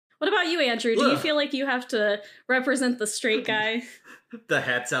What about you, Andrew? Do you feel like you have to represent the straight guy? The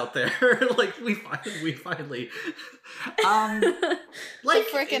hats out there. Like, we finally like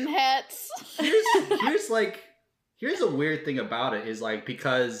freaking hats. Here's a weird thing about it is, like,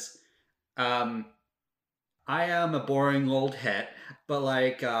 because I am a boring old het, but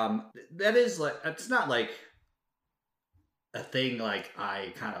like that is like, it's not like a thing like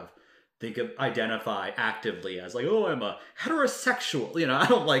I kind of think of, identify actively as like, oh, I'm a heterosexual, you know. I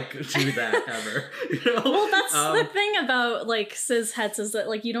don't like do that ever, you know. Well, that's the thing about like cis hets, is that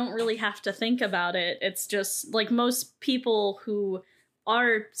like you don't really have to think about it. It's just like most people who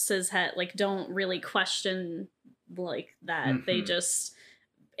are cis het like don't really question like that. Mm-hmm. They just,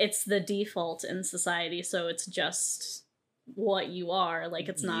 it's the default in society, so it's just what you are. Like,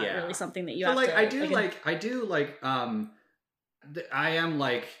 it's not really something that you have like, to... I am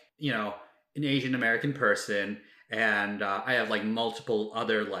like, you know, an Asian American person, and I have like multiple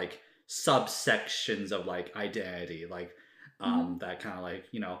other like subsections of like identity, like that kind of like,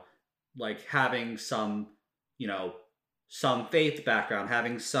 you know, like having some, you know, some faith background,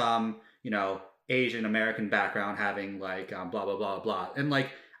 having some, you know, Asian American background, having like blah blah blah blah, and like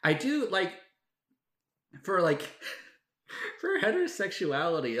I do like for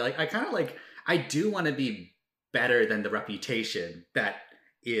heterosexuality, like I kind of like, I do want to be better than the reputation that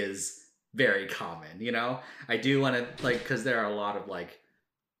is very common, you know. I do want to, like, because there are a lot of like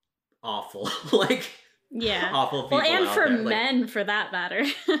awful awful people. Well, and out for there. men, like, for that matter.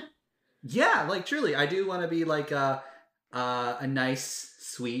 yeah, like truly, I do want to be like a nice,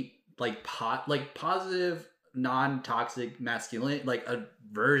 sweet, like positive, non-toxic masculine, like a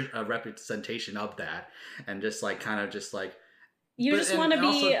representation of that, and just like kind of just like, you just want to be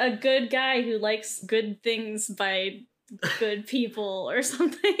also a good guy who likes good things by good people or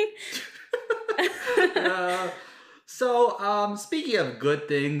something. So speaking of good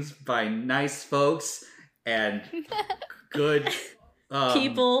things by nice folks and good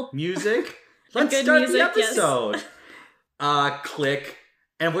people, music, let's start the episode. Yes. Click.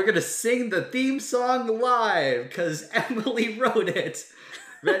 And we're gonna sing the theme song live because Emily wrote it.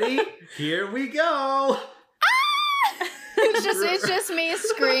 Ready? Here we go. It's just me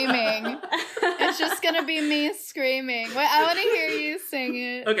screaming. It's just gonna be me screaming. Wait, I want to hear you sing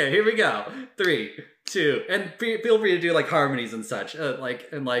it. Okay, here we go. 3, 2, and feel free to do like harmonies and such. Okay,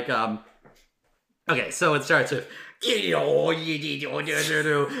 so it starts with. Remember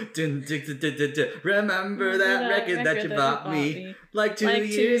that record that you bought me like 2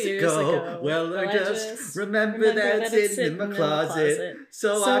 years ago. Well, I just remember that it's sitting in my closet.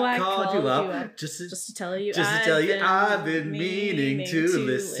 So I called you up just to tell you I've been meaning to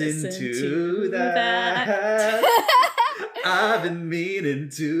listen to that. I've been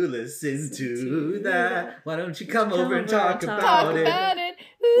meaning to listen to that. Why don't you come over and talk about it?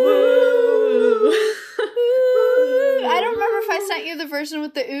 Woo! I don't remember if I sent you the version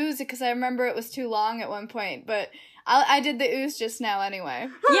with the ooze, because I remember it was too long at one point, but I did the ooze just now anyway.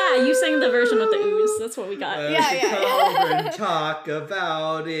 Yeah, you sang the version with the ooze. That's what we got. Yeah. Come over and talk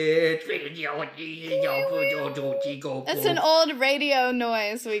about it. That's an old radio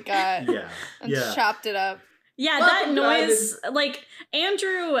noise we got. Yeah. And chopped it up. Yeah, that noise, like,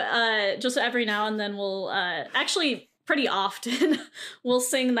 Andrew, just every now and then will, actually pretty often, we'll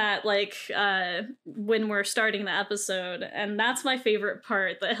sing that, like, when we're starting the episode, and that's my favorite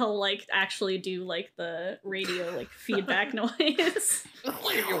part, that he'll, like, actually do, like, the radio, like, feedback noise.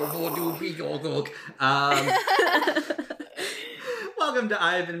 Welcome to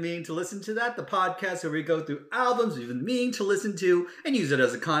I've Been Meaning to Listen to That, the podcast where we go through albums we've been meaning to listen to and use it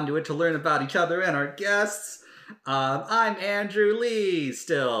as a conduit to learn about each other and our guests. I'm Andrew Lee,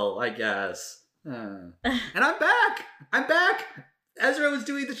 still, I guess. And I'm back! Ezra was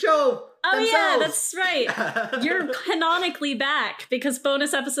doing the show Oh themselves. yeah, that's right. You're canonically back, because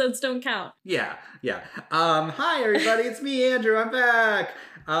bonus episodes don't count. Yeah. Hi everybody, it's me, Andrew, I'm back.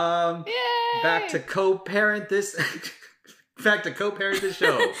 Yay! Back to co-parent this... Back to co-parent the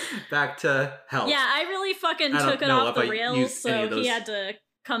show. Back to help. Yeah, I really fucking took it off the rails, so he had to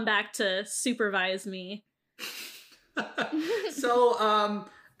come back to supervise me. So,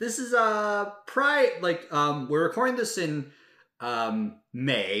 this is Pride. Like, we're recording this in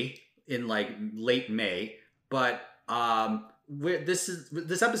May, in like late May, but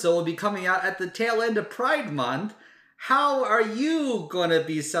this episode will be coming out at the tail end of Pride Month. How are you gonna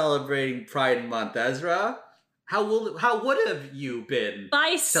be celebrating Pride Month, Ezra? How would have you been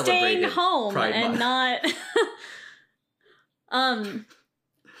by staying home Pride and Month? not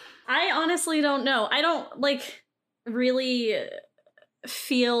I honestly don't know. I don't like really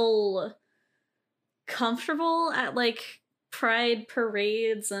feel comfortable at like pride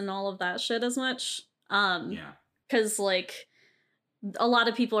parades and all of that shit as much. Yeah. Because, like, a lot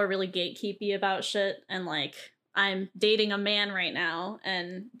of people are really gatekeepy about shit, and, like, I'm dating a man right now,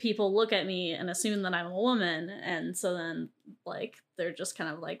 and people look at me and assume that I'm a woman, and so then, like, they're just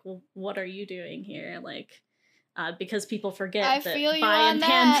kind of like, well, what are you doing here? Like, because people forget that bi and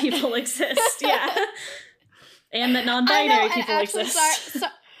pan people exist, yeah. And that non-binary people exist.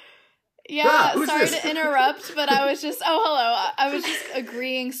 Sorry to interrupt, but I was just, hello. I was just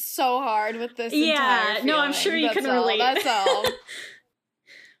agreeing so hard with this entire feeling. No, I'm sure you can relate. That's all.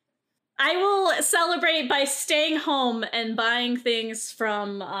 I will celebrate by staying home and buying things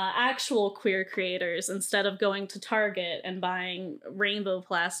from actual queer creators instead of going to Target and buying rainbow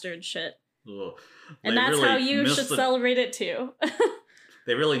plastered shit. Ugh. And that's really how you should celebrate it too.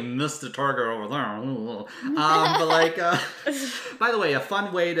 They really missed the target over there. But like, by the way, a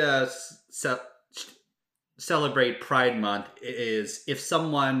fun way to celebrate Pride Month is if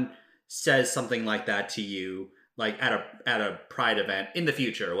someone says something like that to you, like at a Pride event in the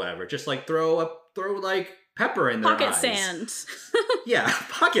future or whatever, just like throw like pepper in their pocket eyes. Sand. Yeah,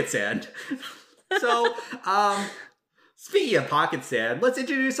 pocket sand. So, speaking of pocket sand, let's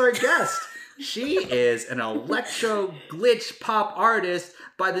introduce our guest. She is an electro glitch pop artist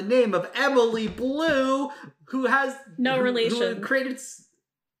by the name of Emily Blue, who has no relation. Who created.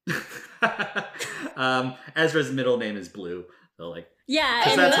 Ezra's middle name is Blue, so like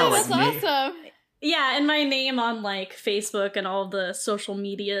and that's awesome. Yeah, and my name on like Facebook and all the social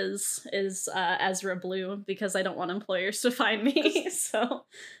medias is Ezra Blue because I don't want employers to find me. So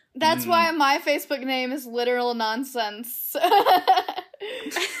that's why my Facebook name is literal nonsense.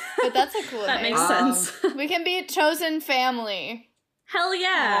 But that's a cool that name. Makes sense. We can be a chosen family. Hell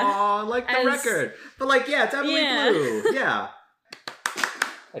yeah. Aw, like the record. But like, yeah, it's Emily Blue. Yeah.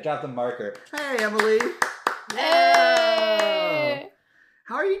 I dropped the marker. Hey, Emily. Hey.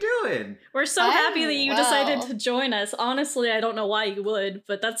 How are you doing? We're so happy that you decided to join us. Honestly, I don't know why you would,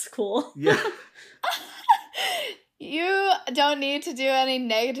 but that's cool. Yeah. You don't need to do any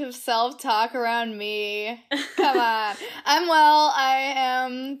negative self-talk around me. Come on. I'm well. I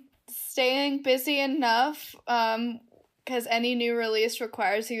am staying busy enough because any new release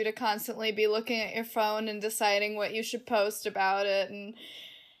requires you to constantly be looking at your phone and deciding what you should post about it and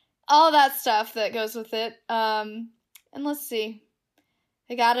all that stuff that goes with it. And let's see.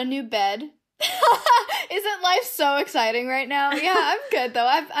 I got a new bed. Isn't life so exciting right now? Yeah, I'm good though.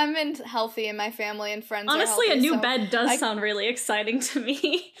 I'm been healthy and my family and friends Honestly, are healthy, a new bed does sound really exciting to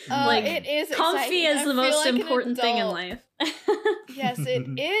me. Like it is comfy exciting. is the most important thing in life. Yes,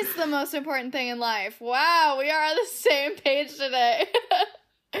 it is the most important thing in life. Wow, we are on the same page today.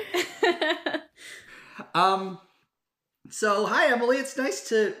 So hi Emily, it's nice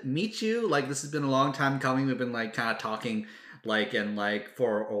to meet you. Like this has been a long time coming. We've been like kind of talking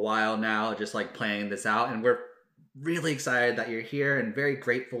for a while now, just like planning this out, and we're really excited that you're here and very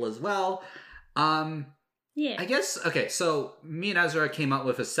grateful as well. Yeah. I guess okay, so me and Ezra came up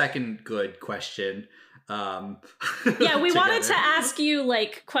with a second good question. Yeah, we wanted to ask you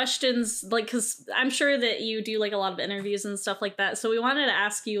like questions, like because I'm sure that you do like a lot of interviews and stuff like that. So we wanted to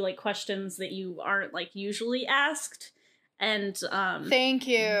ask you like questions that you aren't like usually asked. And thank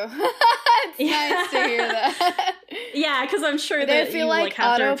you. It's nice to hear that. Yeah, because I'm sure that you like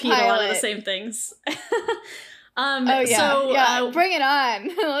have to repeat a lot of the same things. Bring it on.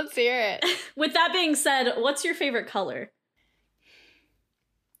 Let's hear it. With that being said, what's your favorite color?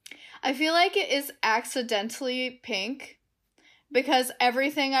 I feel like it is accidentally pink because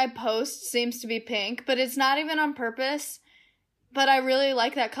everything I post seems to be pink, but it's not even on purpose. But I really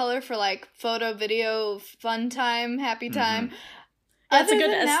like that color for like photo, video, fun time, happy time. Mm-hmm. That's a good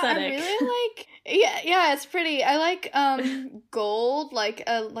aesthetic. I really like yeah, it's pretty. I like gold, like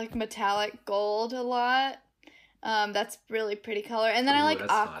metallic gold a lot. That's really pretty color. And then I like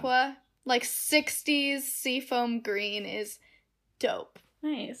aqua. Fun. Like 60s seafoam green is dope.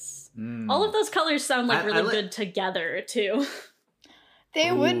 Nice. All of those colors sound like really good together too. They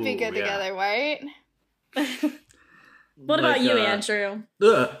would be good together, right? What about you, Andrew?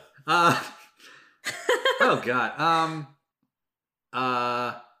 Oh god.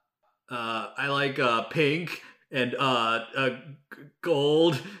 I like pink and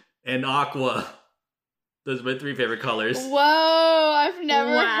gold and aqua. Those are my three favorite colors. Whoa, I've never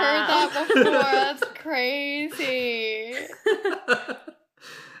heard that before. That's crazy.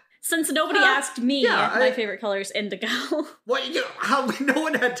 Since nobody asked me, my favorite color is indigo. What? How? No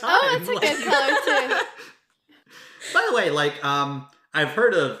one had time. Oh, that's a good color too. By the way, like, I've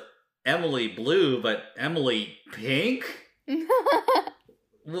heard of Emily Blue, but Emily Pink?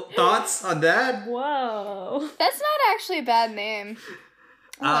 Thoughts on that? Whoa. That's not actually a bad name.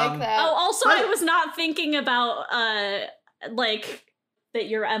 I like that. Oh, also, I was not thinking about, like, that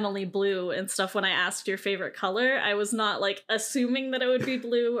you're Emily Blue and stuff when I asked your favorite color. I was not, like, assuming that it would be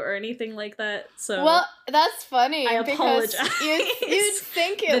blue or anything like that, so... Well, that's funny, I because apologize. you'd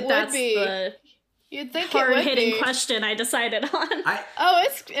think it would that's be. The You'd think it would hard-hitting be. question I decided on. Oh,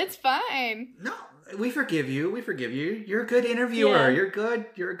 it's fine. No, we forgive you. We forgive you. You're a good interviewer. Yeah. You're good.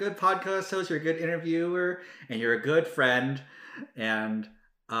 You're a good podcast host. You're a good interviewer, and you're a good friend. And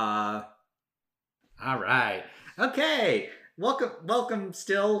all right, okay. Welcome.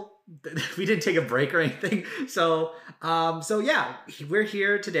 Still, we didn't take a break or anything. So yeah, we're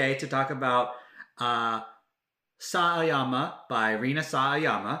here today to talk about Saayama by Rina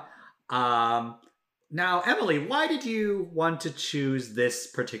Saayama. Now, Emily, why did you want to choose this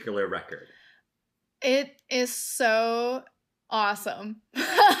particular record? It is so awesome.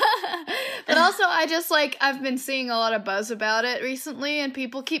 But also, I just, like, I've been seeing a lot of buzz about it recently, and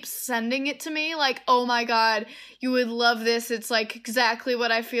people keep sending it to me, like, oh my god, you would love this. It's, like, exactly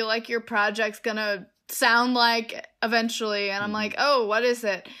what I feel like your project's gonna sound like eventually. And I'm like, oh, what is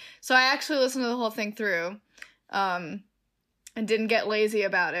it? So I actually listened to the whole thing through. And didn't get lazy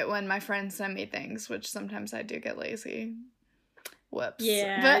about it when my friends send me things, which sometimes I do get lazy. Whoops.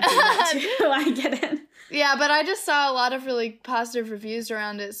 Yeah, But, I do that too. I get it. yeah, but I just saw a lot of really positive reviews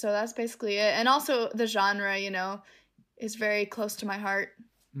around it, so that's basically it. And also the genre, you know, is very close to my heart.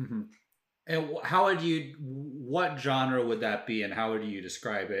 Mm-hmm. And what genre would that be, and how would you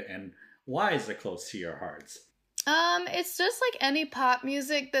describe it, and why is it close to your hearts? It's just like any pop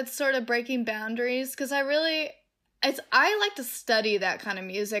music that's sort of breaking boundaries, because I like to study that kind of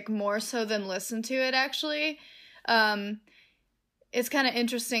music more so than listen to it, actually. It's kind of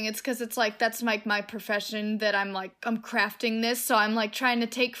interesting. It's because it's like, that's like my profession, that I'm crafting this. So I'm like trying to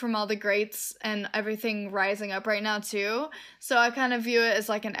take from all the greats and everything rising up right now too. So I kind of view it as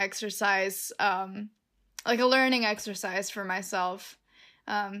like an exercise, like a learning exercise for myself.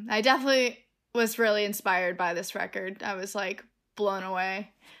 I definitely was really inspired by this record. I was like blown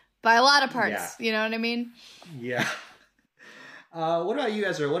away by a lot of parts. Yeah. You know what I mean? Yeah. What about you,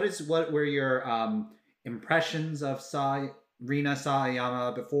 Ezra? What were your impressions of Rina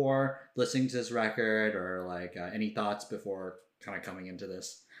Saayama before listening to this record, or like any thoughts before kind of coming into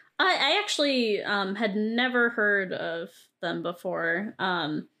this? I actually had never heard of them before,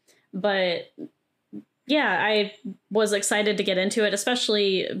 but yeah, I was excited to get into it,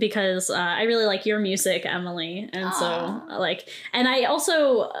 especially because I really like your music, Emily, and so and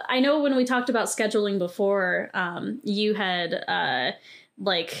I know when we talked about scheduling before, you had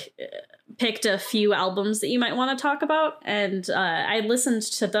picked a few albums that you might want to talk about, and I listened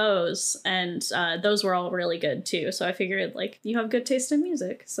to those, and those were all really good too. So I figured like you have good taste in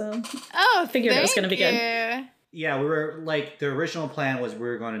music, so I figured it was going to be good. Yeah, we were like, the original plan was we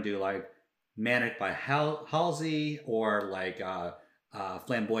were going to do like Manic by Halsey, or like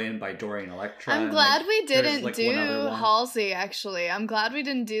Flamboyant by Dorian Electra. I'm glad we didn't like do Halsey, actually. I'm glad we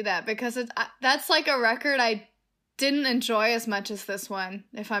didn't do that, because that's like a record I didn't enjoy as much as this one,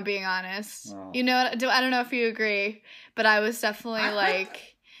 if I'm being honest. Oh. You know, I don't know if you agree, but I was definitely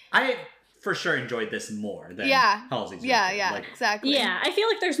I for sure enjoyed this more than Halsey's. Yeah, exactly. Yeah, I feel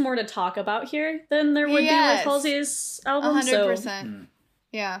like there's more to talk about here than there would be with Halsey's album. 100%.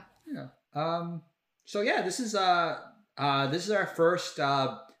 Yeah. So yeah, this is our first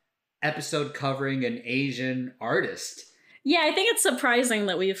episode covering an Asian artist. Yeah, I think it's surprising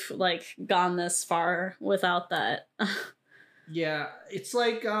that we've like gone this far without that. Yeah, it's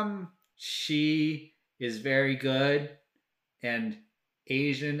like she is very good and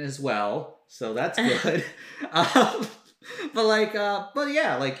Asian as well, so that's good. But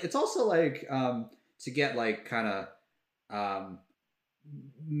yeah, like it's also like to get like kind of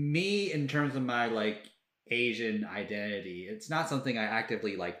me in terms of my like Asian identity. It's not something I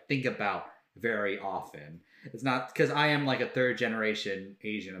actively like think about very often. It's not because I am like a third generation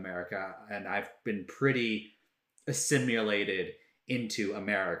Asian America, and I've been pretty assimilated into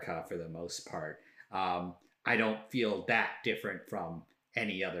America for the most part. I don't feel that different from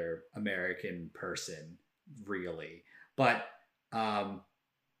any other American person, really. But I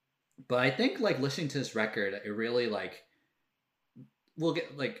think like listening to this record, it really like, we'll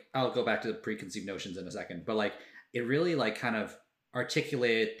get like, I'll go back to the preconceived notions in a second, but like it really like kind of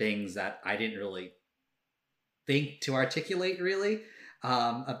articulated things that I didn't really think to articulate really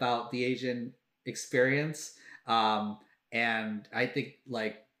about the Asian experience. And I think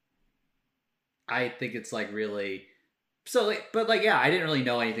it's like really, so like, but like, yeah, I didn't really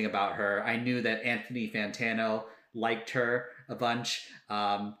know anything about her. I knew that Anthony Fantano liked her a bunch.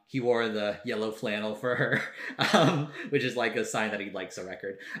 He wore the yellow flannel for her, which is like a sign that he likes a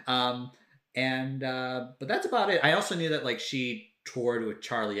record. But that's about it. I also knew that like she toured with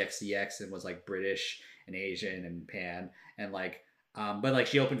Charlie XCX and was like British and Asian and pan and like but like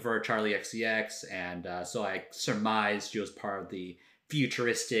she opened for Charlie XCX and so I surmised she was part of the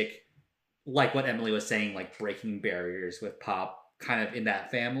futuristic, like what Emily was saying, like breaking barriers with pop, kind of in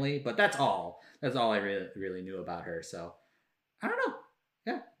that family. But that's all I really knew about her. So I don't know.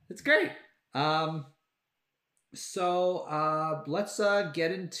 Yeah, it's great. So let's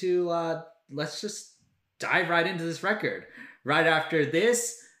get into let's just dive right into this record right after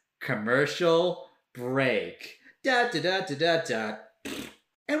this commercial break. Da da da da da da.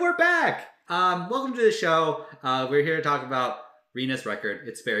 And we're back. Welcome to the show. We're here to talk about Rina's record.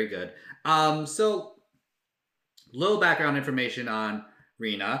 It's very good. So little background information on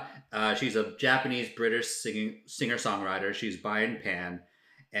Rina. She's a Japanese British singer-songwriter. She's bi and pan,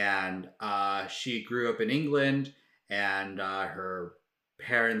 and she grew up in England, and her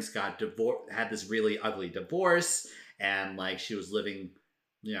parents got divorced, had this really ugly divorce, and like she was living,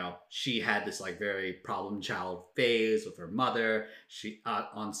 you know, she had this like very problem child phase with her mother. She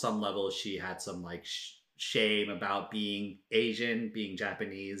on some level she had some like shame about being Asian, being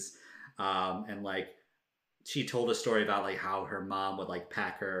Japanese, and like she told a story about like how her mom would like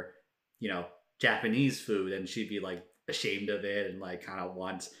pack her, you know, Japanese food, and she'd be like ashamed of it and like kind of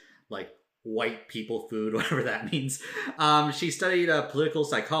want like white people food, whatever that means. She studied political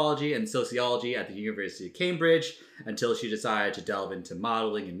psychology and sociology at the University of Cambridge until she decided to delve into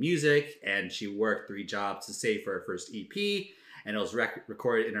modeling and music, and she worked 3 jobs to save for her first EP, and it was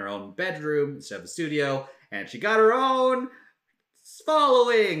recorded in her own bedroom instead of a studio, and she got her own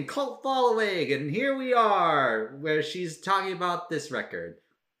cult following, and here we are, where she's talking about this record.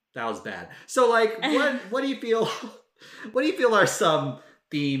 That was bad. So like, what do you feel, what do you feel are some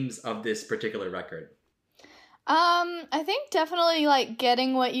themes of this particular record? I think definitely like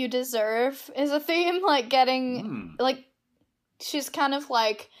getting what you deserve is a theme. Like getting like she's kind of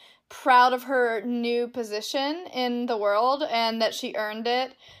like proud of her new position in the world and that she earned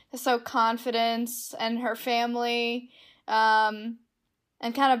it. So confidence and her family, and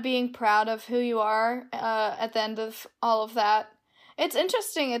kind of being proud of who you are at the end of all of that. It's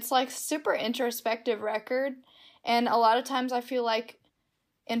interesting. It's like super introspective record, and a lot of times I feel like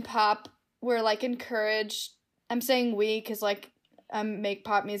in pop we're like encouraged. I'm saying we because like I make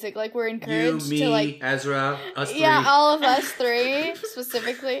pop music. Like we're encouraged you, me, to like Ezra, us three. Yeah, all of us 3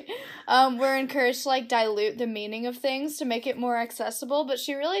 specifically. We're encouraged to like dilute the meaning of things to make it more accessible, but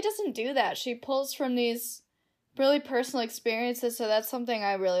she really doesn't do that. She pulls from these really personal experiences, so that's something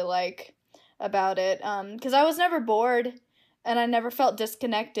I really like about it. Because I was never bored and I never felt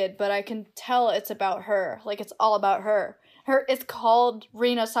disconnected, but I can tell it's about her. Like it's all about her. It's called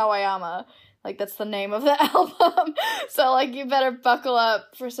Rina Sawayama. Like that's the name of the album. So like you better buckle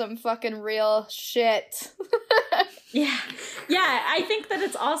up for some fucking real shit. Yeah, I think that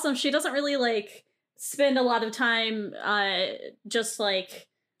it's awesome. She doesn't really like spend a lot of time just like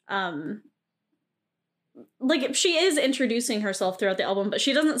she is introducing herself throughout the album, but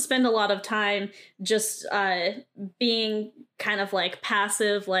she doesn't spend a lot of time just being kind of like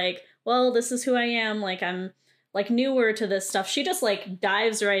passive, like, well, this is who I am, like I'm like newer to this stuff. She just like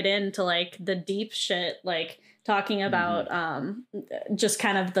dives right into like the deep shit, like talking about just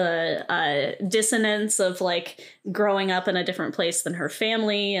kind of the dissonance of like growing up in a different place than her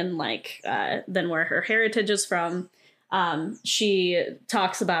family and like than where her heritage is from. She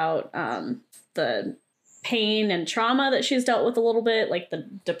talks about the pain and trauma that she's dealt with a little bit, like the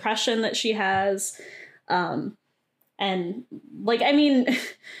depression that she has. And like, I mean,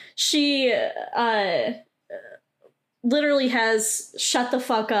 she literally has shut the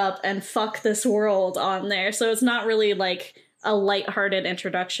fuck up and fuck this world on there. So it's not really like a lighthearted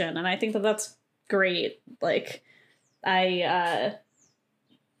introduction. And I think that that's great. Like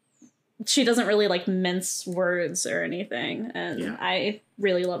she doesn't really like mince words or anything. And I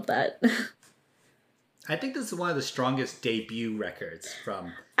really love that. I think this is one of the strongest debut records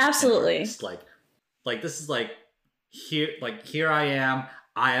from absolutely. Like this is like here I am.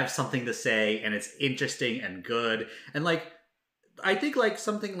 I have something to say, and it's interesting and good. And like, I think like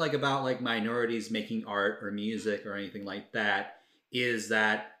something like about like minorities making art or music or anything like that is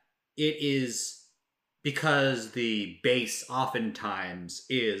that it is because the base oftentimes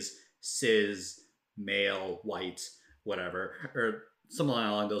is cis, male, white, whatever, or something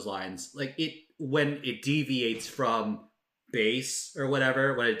along those lines. Like when it deviates from base or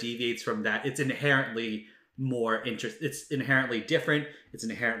whatever, when it deviates from that, it's inherently more it's inherently different, it's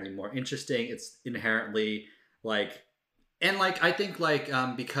inherently more interesting, it's inherently like And like I think like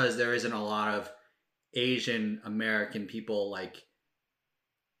because there isn't a lot of Asian American people like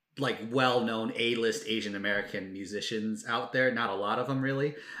well-known A-list Asian American musicians out there, not a lot of them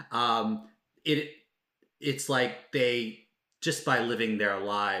really. It it's like they just by living their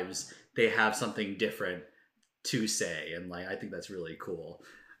lives, they have something different to say, and like I think that's really cool.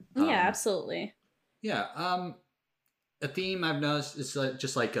 Yeah, absolutely. Yeah, a theme I've noticed is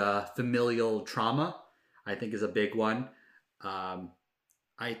just like familial trauma. I think is a big one.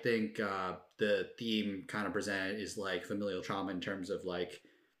 I think the theme kind of presented is like familial trauma in terms of like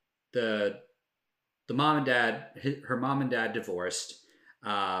the mom and dad, her mom and dad divorced,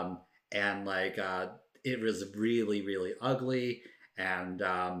 and like it was really really ugly, and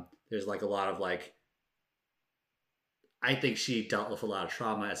there's like a lot of like I think she dealt with a lot of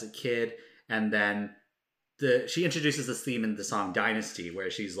trauma as a kid, and then she introduces this theme in the song Dynasty where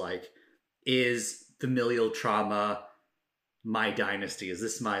she's like, is familial trauma my dynasty? Is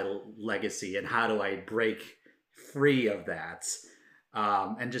this my legacy? And how do I break free of that?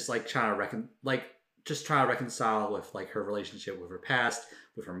 And just like trying to reconcile with like her relationship with her past,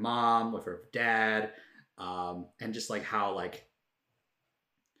 with her mom, with her dad, and just like how like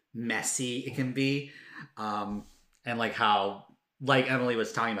messy it can be, and like how like Emily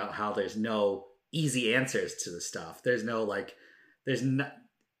was talking about how there's no easy answers to the stuff. There's no like there's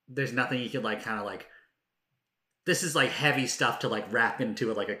nothing you could like kind of like this is like heavy stuff to like wrap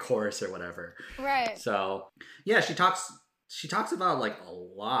into like a chorus or whatever. Right. So yeah, she talks about like a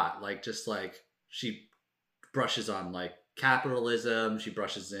lot, like just like she brushes on like capitalism, she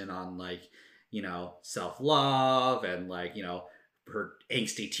brushes in on like, you know, self-love and like, you know, her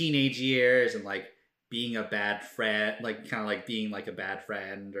angsty teenage years and like being a bad friend, like kind of like being like a bad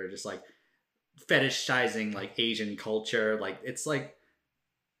friend or just like fetishizing like Asian culture. Like it's like,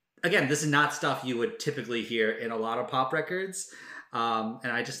 again, this is not stuff you would typically hear in a lot of pop records.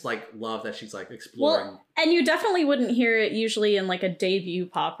 And I just like love that she's like exploring. Well, and you definitely wouldn't hear it usually in like a debut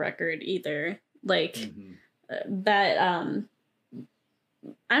pop record either. Like that, I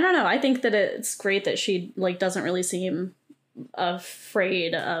don't know. I think that it's great that she like doesn't really seem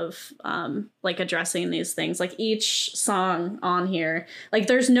afraid of like addressing these things. Like each song on here, like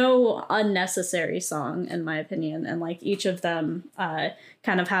there's no unnecessary song in my opinion, and like each of them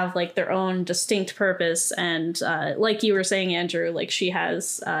kind of have like their own distinct purpose, and like you were saying, Andrew, like she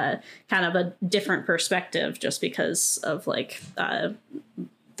has kind of a different perspective just because of like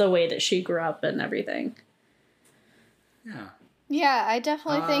the way that she grew up and everything. Yeah, I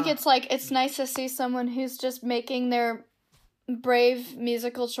definitely think it's like it's nice to see someone who's just making their brave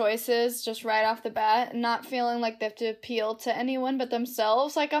musical choices just right off the bat and not feeling like they have to appeal to anyone but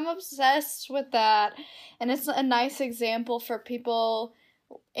themselves. Like I'm obsessed with that, and it's a nice example for people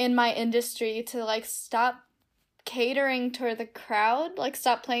in my industry to like stop catering to the crowd, like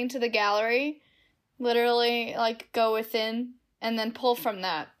stop playing to the gallery, literally like go within and then pull from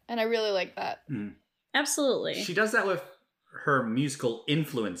that, and I really like that. Absolutely. She does that with her musical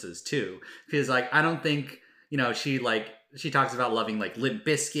influences too, because like I don't think, you know, she talks about loving like Limp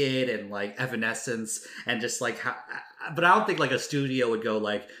Bizkit and like Evanescence and just like how, but I don't think like a studio would go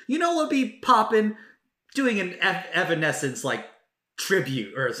like, you know what be poppin', doing an Evanescence like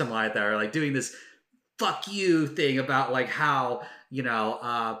tribute or something like that, or like doing this fuck you thing about like how, you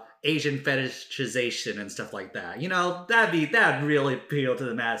know, Asian fetishization and stuff like that. You know, that'd really appeal to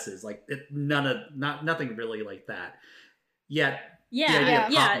the masses. Like nothing really like that. Yet yeah.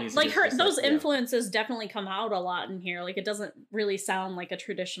 Like those influences definitely come out a lot in here. Like it doesn't really sound like a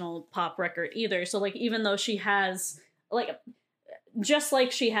traditional pop record either. So like even though she has like just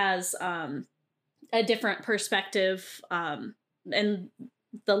like she has a different perspective and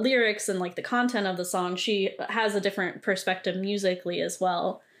the lyrics and like the content of the song, she has a different perspective musically as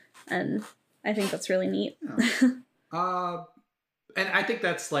well. And I think that's really neat. And I think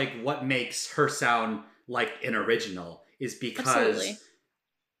that's like what makes her sound like an original. Is because absolutely.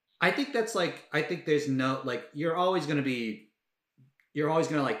 I think there's no like you're always gonna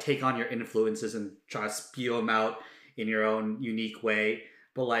like take on your influences and try to spew them out in your own unique way,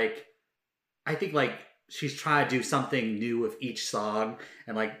 but like I think like she's trying to do something new with each song,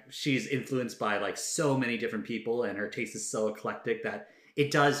 and like she's influenced by like so many different people, and her taste is so eclectic that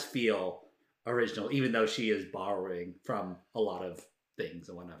it does feel original, even though she is borrowing from a lot of things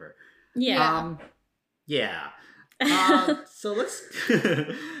and whatever. Yeah. So let's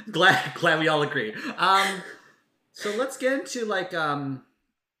glad we all agree. So let's get into like I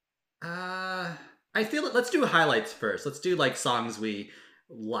feel let's do highlights first. Let's do like songs we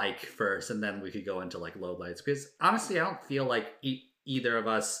like first, and then we could go into like lowlights, because honestly I don't feel like either of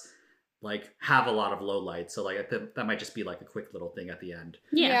us like have a lot of lowlights. So like that might just be like a quick little thing at the end.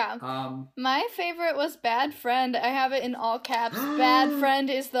 Yeah. My favorite was Bad Friend. I have it in all caps. Bad Friend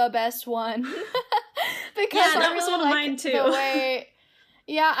is the best one. Because that was one of mine too. I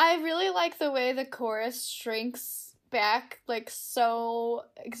really like the way the chorus shrinks back, like so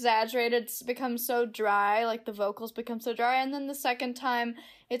exaggerated, it's become so dry, like the vocals become so dry, and then the second time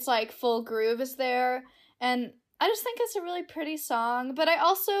it's like full groove is there, and I just think it's a really pretty song. But I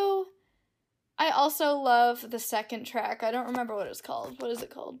also love the second track. I don't remember what it's called. What is it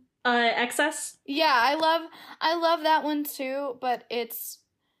called? Excess. Yeah, I love that one too, but it's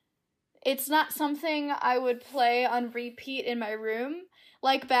not something I would play on repeat in my room.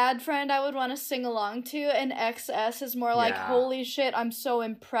 Like Bad Friend, I would want to sing along to, and XS is more like, holy shit, I'm so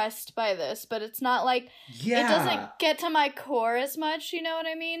impressed by this, but it's not like, it doesn't get to my core as much, you know what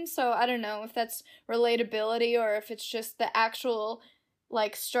I mean? So I don't know if that's relatability or if it's just the actual,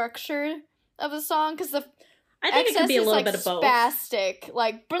 like, structure of the song, because I think it could be a little bit of both. Spastic,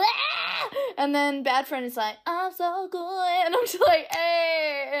 like, blah! And then Bad Friend is like, I'm so good, and I'm just like,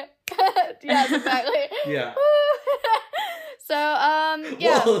 hey! Yes, exactly. Yeah. So,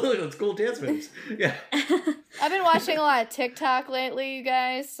 yeah. Whoa, look, that's cool dance moves. Yeah. I've been watching a lot of TikTok lately, you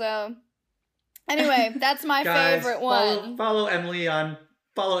guys, so. Anyway, that's my favorite one. Follow Emily on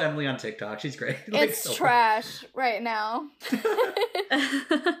TikTok. She's great. It's trash right now.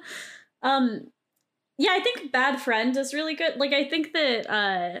 Yeah, I think Bad Friend is really good. Like, I think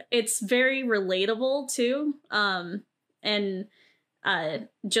that it's very relatable too. And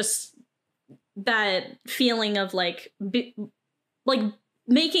just that feeling of like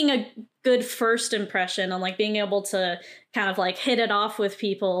making a good first impression and like being able to kind of like hit it off with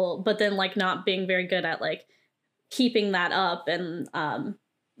people, but then like not being very good at like keeping that up, and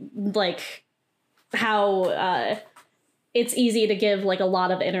like how it's easy to give like a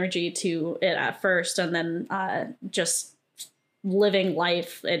lot of energy to it at first, and then just living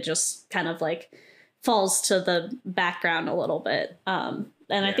life, it just kind of like falls to the background a little bit.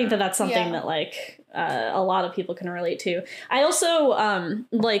 And I think that that's something that like a lot of people can relate to. I also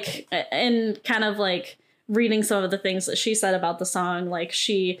like, and kind of like reading some of the things that she said about the song, like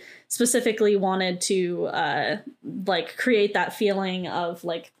she specifically wanted to like create that feeling of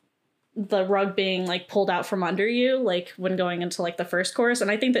like the rug being like pulled out from under you, like when going into like the first chorus.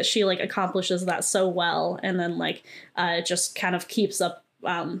 And I think that she like accomplishes that so well, and then like just kind of keeps up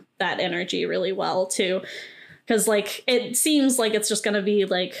that energy really well too. Because like it seems like it's just gonna be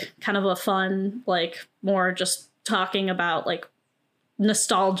like kind of a fun, like more just talking about like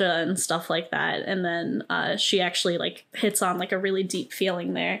nostalgia and stuff like that, and then she actually like hits on like a really deep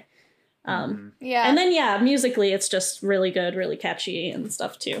feeling there. And then musically it's just really good, really catchy and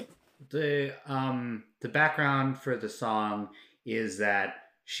stuff too. The background for the song is that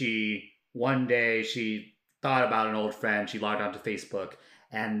one day she thought about an old friend. She logged onto Facebook,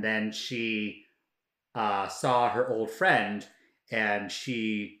 and then she saw her old friend, and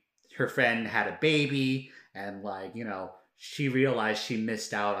her friend had a baby, and like, you know, she realized she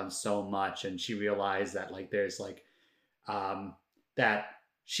missed out on so much, and she realized that like there's like that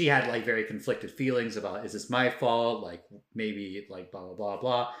she had like very conflicted feelings about, is this my fault? Like maybe like blah, blah, blah,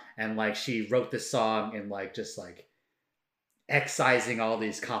 blah. And like she wrote this song in like just like excising all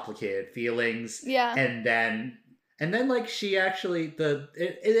these complicated feelings. Yeah. And then like she actually,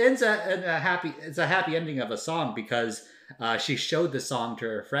 it ends at a happy ending of a song, because she showed the song to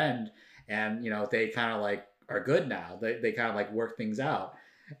her friend, and, you know, they kind of like are good now. They kind of like work things out,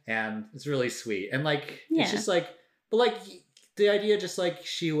 and it's really sweet. And like, it's just like, but like, the idea just like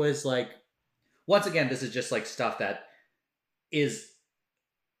she was like, once again, this is just like stuff that it's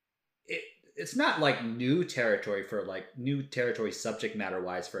not like new territory subject matter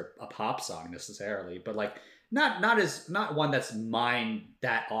wise for a pop song necessarily, but like not one that's mined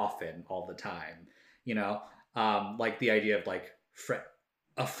that often all the time, you know, like the idea of like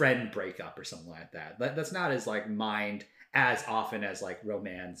a friend breakup or something like that. That's not as like mined as often as like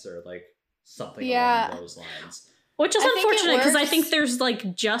romance or like something along those lines. Which is unfortunate, because I think there's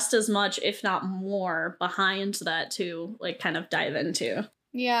like just as much, if not more, behind that to like kind of dive into.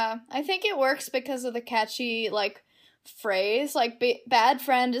 Yeah, I think it works because of the catchy like phrase. Like Bad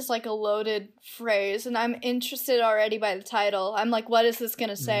Friend is like a loaded phrase, and I'm interested already by the title. I'm like, what is this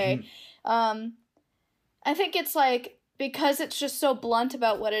gonna say? Mm-hmm. I think it's like, because it's just so blunt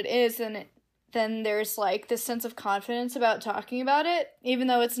about what it is, and then there's like this sense of confidence about talking about it, even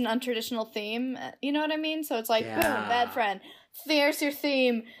though it's an untraditional theme. You know what I mean? So it's like, boom, Bad Friend. There's your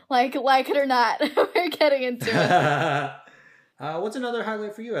theme. Like it or not, we're getting into it. What's another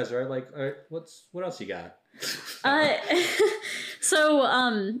highlight for you, Ezra? Like, what else you got? Uh,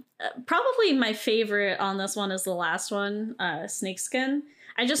 so probably my favorite on this one is the last one, Snakeskin.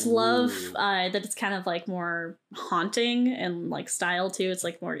 I just love that it's kind of like more haunting and like style too. It's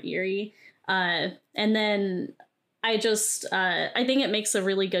like more eerie. And then I think it makes a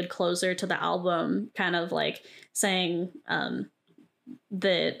really good closer to the album, kind of like saying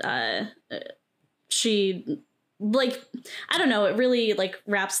that she, like, I don't know, it really like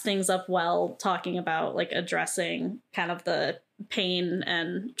wraps things up well, talking about like addressing kind of the pain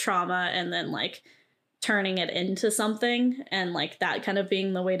and trauma and then like turning it into something, and like that kind of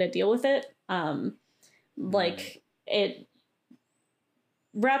being the way to deal with it. Like it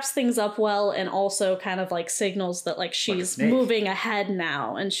wraps things up well, and also kind of like signals that like she's moving ahead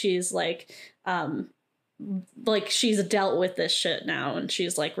now, and she's like she's dealt with this shit now, and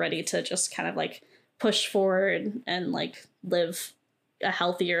she's like ready to just kind of like push forward and like live a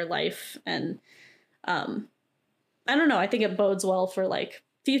healthier life. And I don't know, I think it bodes well for like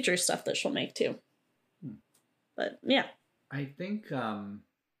future stuff that she'll make too. But yeah, I think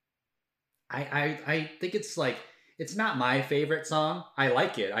I think it's like, it's not my favorite song. I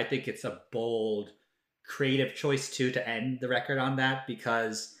like it. I think it's a bold, creative choice too to end the record on that,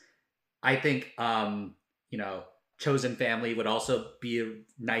 because I think Chosen Family would also be a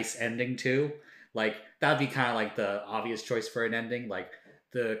nice ending too. Like that would be kind of like the obvious choice for an ending, like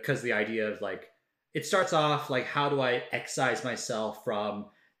because the idea of like, it starts off like, how do I excise myself from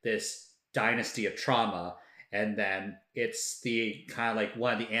this dynasty of trauma? And then it's the kind of like,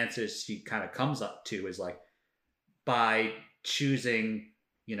 one of the answers she kind of comes up to is like, by choosing,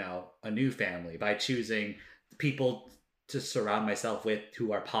 a new family, by choosing people to surround myself with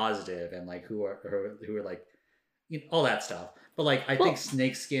who are positive and like who are like, all that stuff. But like, I think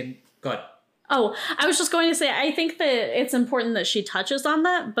Snakeskin got. Oh, I was just going to say, I think that it's important that she touches on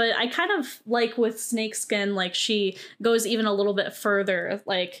that, but I kind of like with Snakeskin, like she goes even a little bit further,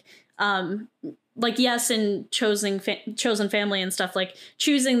 like yes, in chosen family and stuff, like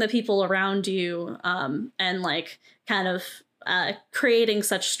choosing the people around you, and like kind of creating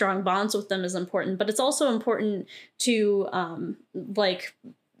such strong bonds with them is important, but it's also important to like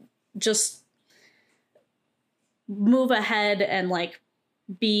just move ahead and like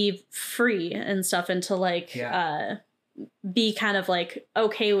be free and stuff, and to like be kind of like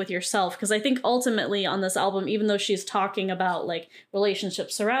okay with yourself. Because I think ultimately on this album, even though she's talking about like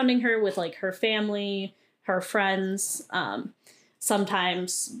relationships surrounding her with like her family, her friends,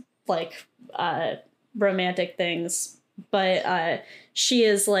 sometimes like romantic things, but she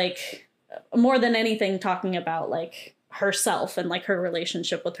is like more than anything talking about like herself and like her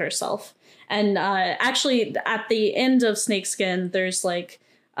relationship with herself. And actually at the end of Snakeskin, there's like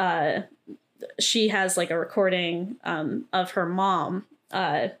she has like a recording of her mom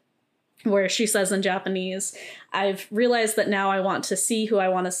where she says in Japanese, "I've realized that now I want to see who I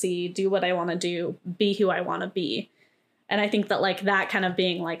want to see, do what I want to do, be who I want to be." And I think that like that kind of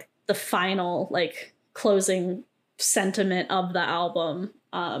being like the final like closing sentiment of the album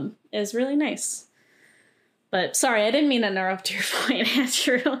is really nice. But sorry, I didn't mean to interrupt your point,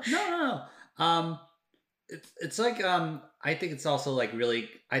 Andrew. No. It's like I think it's also like really,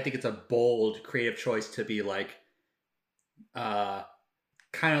 I think it's a bold creative choice to be like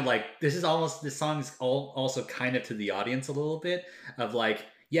kind of like, this song is also kind of to the audience a little bit of like,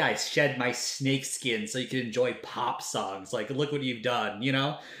 yeah, I shed my snake skin so you can enjoy pop songs, like look what you've done,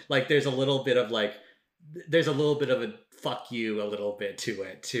 like there's a little bit of a fuck you a little bit to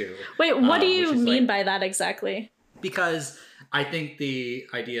it too. Wait, what do you mean by that exactly? Because I think the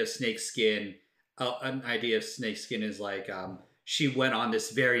idea of snakeskin, an idea of snakeskin is like she went on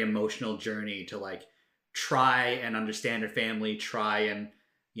this very emotional journey to like try and understand her family, try and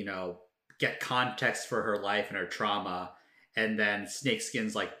get context for her life and her trauma, and then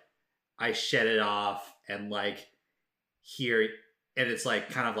snakeskin's like, I shed it off, and like here, and it's like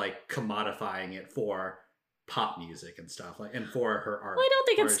kind of like commodifying it for pop music and stuff, like, and for her art. Well, I don't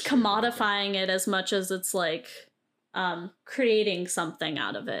think it's commodifying it as much as it's like creating something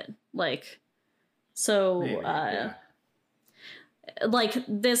out of it, like, so maybe, like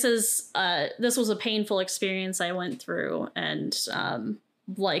this was a painful experience I went through, and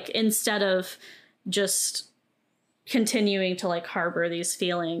like instead of just continuing to like harbor these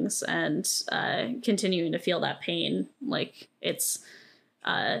feelings and continuing to feel that pain, like it's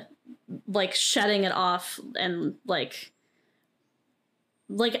like shedding it off, and like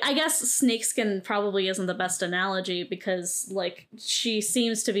I guess snakeskin probably isn't the best analogy, because like she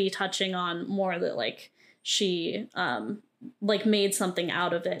seems to be touching on more that like she like made something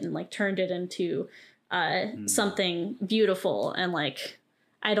out of it and like turned it into something beautiful, and like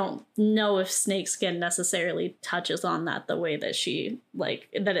I don't know if Snakeskin necessarily touches on that the way that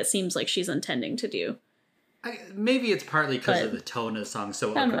that it seems like she's intending to do. Maybe it's partly because of the tone of the song,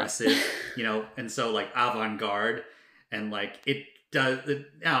 so aggressive, and so like avant-garde, and like it does. I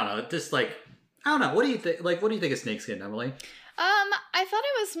don't know, just like I don't know. What do you think? Like, what do you think of Snakeskin, Emily? I thought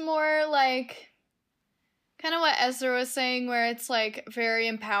it was more like kind of what Ezra was saying, where it's like very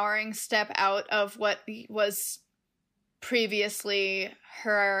empowering step out of what was previously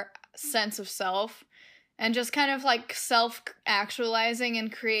her sense of self, and just kind of like self-actualizing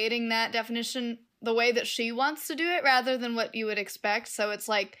and creating that definition the way that she wants to do it rather than what you would expect. So it's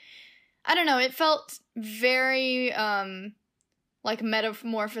like, I don't know, it felt very like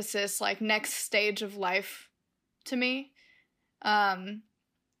metamorphosis, like next stage of life to me.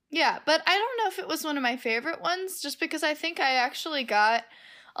 Yeah, but I don't know if it was one of my favorite ones, just because I think I actually got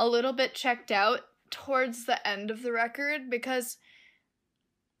a little bit checked out towards the end of the record, because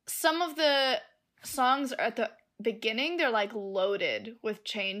some of the songs are at the beginning, they're like loaded with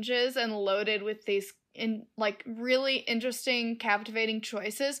changes and loaded with these really interesting, captivating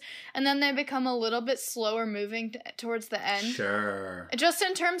choices, and then they become a little bit slower moving towards the end. Sure. Just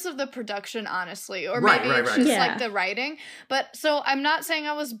in terms of the production, honestly, or maybe it's just like the writing. But so I'm not saying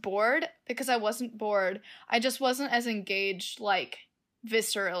I was bored, because I wasn't bored. I just wasn't as engaged, like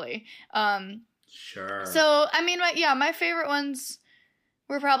viscerally. Sure. So I mean, my favorite ones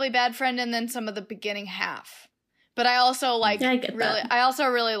were probably Bad Friend and then some of the beginning half. But I also I also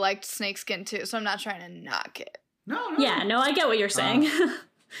really liked Snakeskin too, so I'm not trying to knock it. No. Yeah, no, I get what you're saying.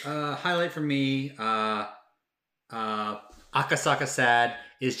 Highlight for me, Akasaka Sad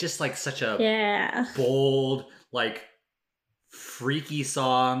is just like such a bold, like freaky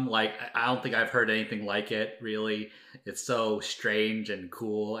song. Like I don't think I've heard anything like it, really. It's so strange and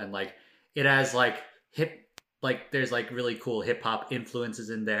cool, and like it has like there's like really cool hip hop influences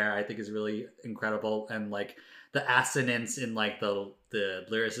in there. I think is really incredible, and like the assonance in like the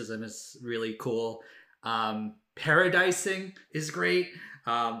lyricism is really cool. Paradising is great.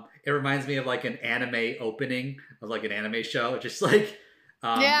 It reminds me of like an anime opening of like an anime show, just like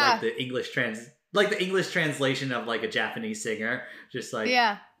like the English translation of like a Japanese singer, just like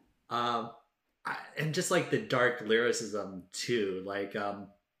and just like the dark lyricism too,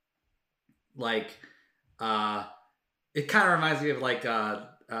 it kind of reminds me of like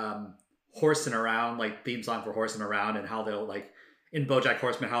Horsing Around, like theme song for Horsing Around, and how they'll like in BoJack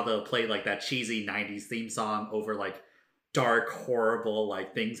Horseman, how they'll play like that cheesy 90s theme song over like dark, horrible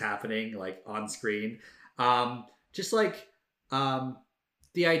like things happening like on screen. Just like the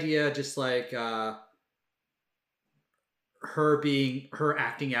idea, just like her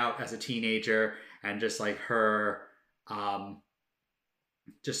acting out as a teenager, and just like her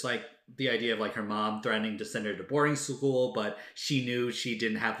just like the idea of like her mom threatening to send her to boarding school, but she knew she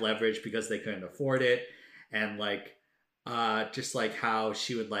didn't have leverage because they couldn't afford it, and like just like how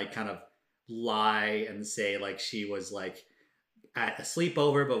she would like kind of lie and say like she was like at a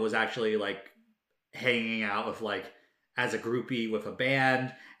sleepover but was actually like hanging out with like as a groupie with a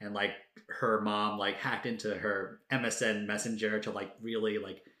band, and like her mom like hacked into her MSN Messenger to like really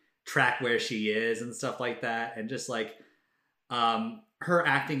like track where she is and stuff like that, and just like her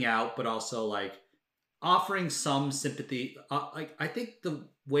acting out but also like offering some sympathy. Like I think the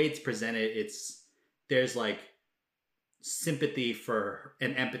way it's presented, there's like sympathy for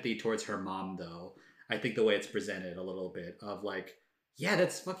and empathy towards her mom, though. I think the way it's presented a little bit of like, yeah,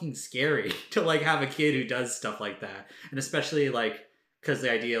 that's fucking scary to like have a kid who does stuff like that, and especially like because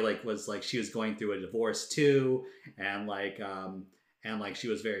the idea like was like she was going through a divorce too, and like the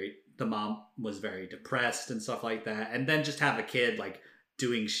mom was very depressed and stuff like that, and then just have a kid like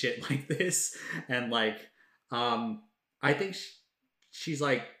doing shit like this, and like I think she's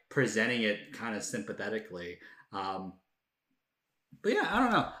like presenting it kind of sympathetically. But yeah, I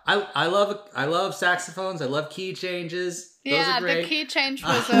don't know. I love saxophones. I love key changes. Those are great. The key change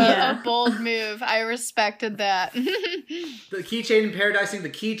was a bold move. I respected that. The key change in Paradising, the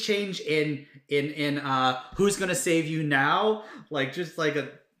key change in Who's Gonna Save You Now, like just like a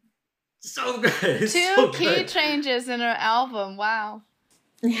so good. It's Two key changes in an album. Wow.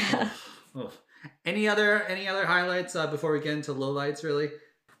 Yeah. Oh. Any other highlights before we get into lowlights? Really?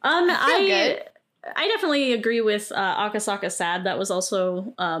 I definitely agree with Akasaka Sad. That was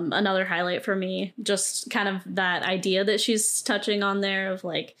also another highlight for me. Just kind of that idea that she's touching on there of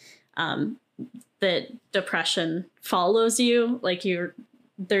like that depression follows you. Like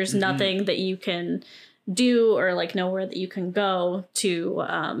there's nothing that you can do or like nowhere that you can go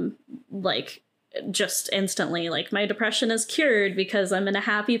to like just instantly, like, my depression is cured because I'm in a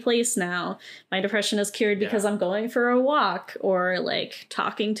happy place now. My depression is cured because I'm going for a walk or like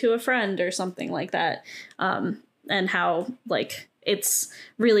talking to a friend or something like that. And how like it's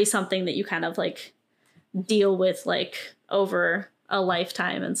really something that you kind of like deal with like over a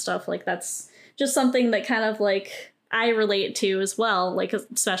lifetime and stuff. Like that's just something that kind of like I relate to as well, like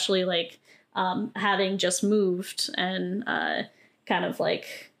especially like having just moved and kind of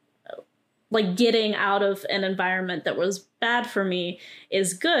like getting out of an environment that was bad for me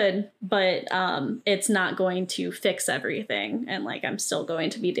is good, but it's not going to fix everything. And like, I'm still going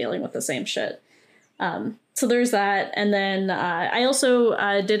to be dealing with the same shit. So there's that. And then I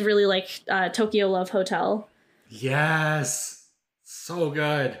also did really like Tokyo Love Hotel. Yes. So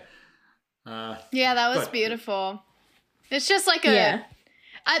good. Yeah, that was beautiful. It's just like that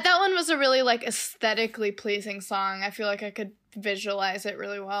one was a really like aesthetically pleasing song. I feel like I could visualize it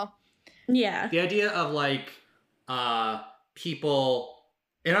really well. Yeah. The idea of like people,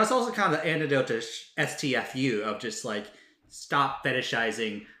 and it's also kind of the antidote to STFU of just like stop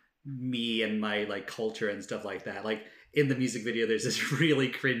fetishizing me and my like culture and stuff like that. Like in the music video, there's this really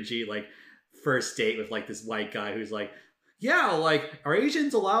cringy like first date with like this white guy who's like, yeah, like are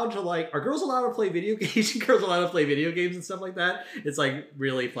Asians allowed to like, are girls allowed to play video games? Asian girls allowed to play video games and stuff like that. It's like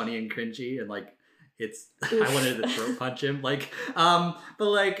really funny and cringy and like it's I wanted to throat punch him like but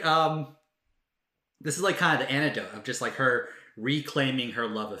like this is like kind of the antidote of just like her reclaiming her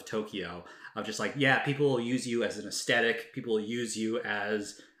love of Tokyo, of just like, yeah, people will use you as an aesthetic, people will use you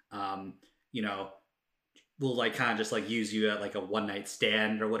as you know, will like kind of just like use you at like a one night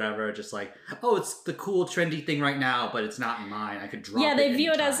stand or whatever, just like, oh, it's the cool trendy thing right now, but it's not mine, I could drop it. Yeah, they view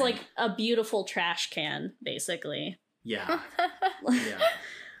it anytime. as like a beautiful trash can, basically. Yeah. Yeah.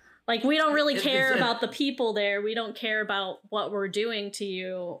 Like, we don't really care about the people there. We don't care about what we're doing to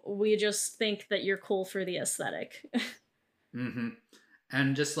you. We just think that you're cool for the aesthetic. Mm-hmm.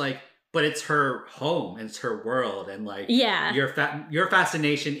 And just like, but it's her home, it's her world, and like, yeah, your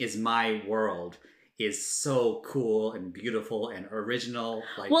fascination is my world is so cool and beautiful and original.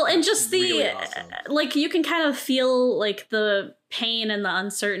 Like, well, and just the really awesome. Like, you can kind of feel like the pain and the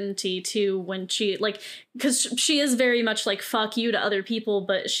uncertainty too when she like, because she is very much like fuck you to other people,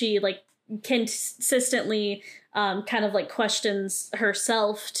 but she like consistently kind of like questions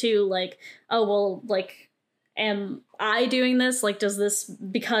herself too, like, oh well, like, am I doing this? Like, does this,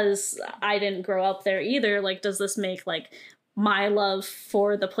 because I didn't grow up there either, like, does this make like my love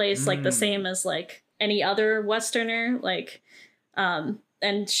for the place like the same as like any other Westerner? Like,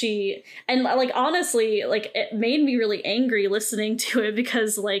 and she, and like, honestly, like, it made me really angry listening to it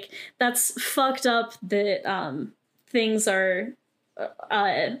because like, that's fucked up that things are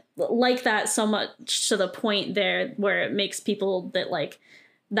like that so much to the point there where it makes people that like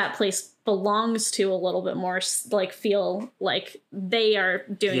that place belongs to a little bit more like feel like they are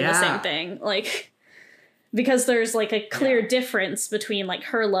doing the same thing, like, because there's like a clear difference between like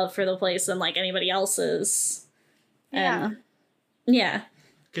her love for the place and like anybody else's. And yeah,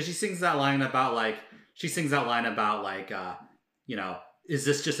 because she sings that line about like you know, is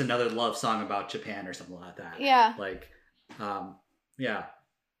this just another love song about Japan or something like that? Yeah, like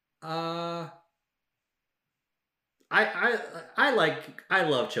I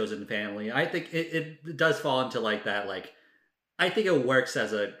love Chosen Family. I think it does fall into like that. Like, I think it works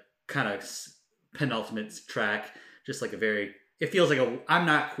as a kind of penultimate track. Just like it feels like I'm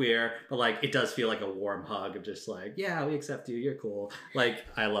not queer, but like it does feel like a warm hug of just like, yeah, we accept you. You're cool. Like,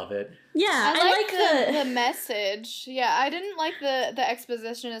 I love it. Yeah, I like the message. Yeah, I didn't like the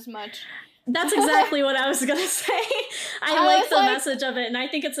exposition as much. That's exactly what I was gonna say. I like the message of it, and I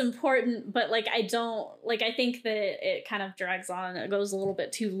think it's important, but like I don't like. I think that it kind of drags on. It goes a little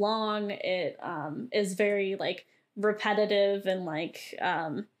bit too long. It is very like repetitive and like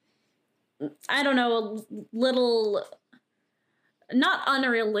I don't know, a little. Not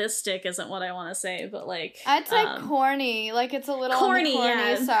unrealistic isn't what I want to say, but like I'd say corny. Like, it's a little corny, on the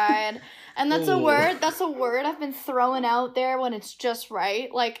corny side. And that's a word I've been throwing out there when it's just right.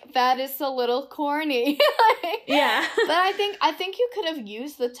 Like, that is a little corny. Like, yeah. But I think you could have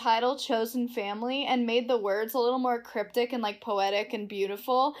used the title Chosen Family and made the words a little more cryptic and like poetic and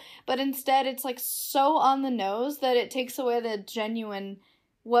beautiful. But instead it's like so on the nose that it takes away the genuine,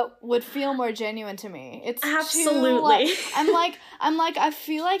 what would feel more genuine to me. It's absolutely too, I'm like I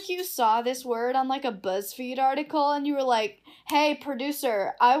feel like you saw this word on like a BuzzFeed article and you were like, hey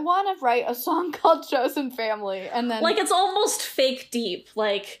producer, I want to write a song called Chosen Family, and then like it's almost fake deep,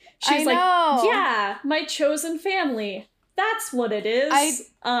 like she's like, yeah, my chosen family, that's what it is.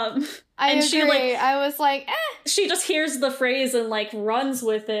 I agree. I was like, she just hears the phrase and like runs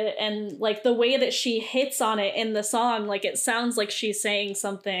with it, and like the way that she hits on it in the song, like it sounds like she's saying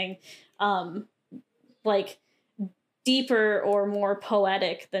something like deeper or more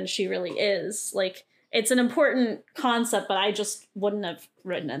poetic than she really is. Like it's an important concept, but I just wouldn't have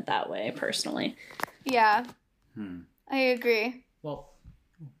written it that way personally. Yeah. I agree. Well,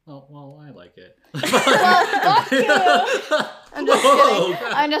 I like it. Well, fuck you. I'm just kidding.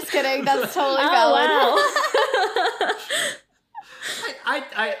 I'm just kidding. That's totally valid. Oh, wow.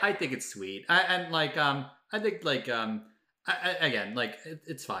 I think it's sweet. Again, like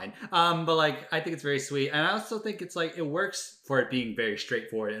it's fine. But like I think it's very sweet, and I also think it's like it works for it being very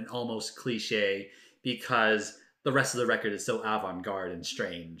straightforward and almost cliche because the rest of the record is so avant-garde and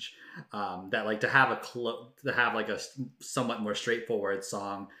strange. That like to have a somewhat more straightforward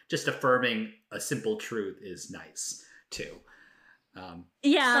song just affirming a simple truth is nice too.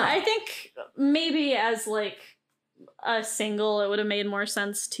 I think maybe as like a single it would have made more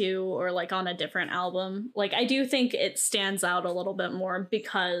sense too, or like on a different album. Like I do think it stands out a little bit more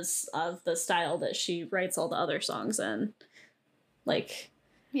because of the style that she writes all the other songs in. Like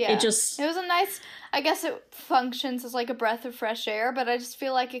yeah, it was a nice, I guess it functions as like a breath of fresh air, but I just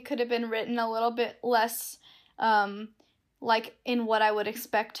feel like it could have been written a little bit less like in what I would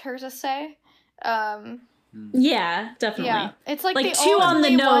expect her to say. Yeah, definitely. Yeah, it's like the Two on the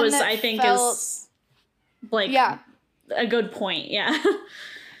only Nose one I think felt... is like a good point. Yeah.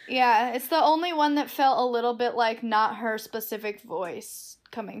 Yeah, it's the only one that felt a little bit like not her specific voice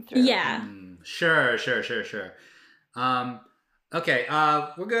coming through. Yeah. Sure. Okay,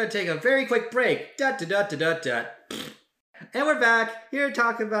 we're gonna take a very quick break. And we're back here to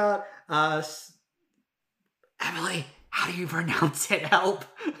talk about Emily, how do you pronounce it? Help.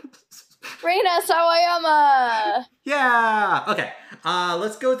 Reina Sawayama. Yeah. Okay.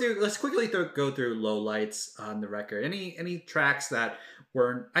 Let's quickly go through lowlights on the record. Any tracks that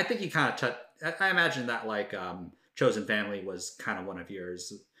weren't? I think you kind of touched. I imagine that like Chosen Family was kind of one of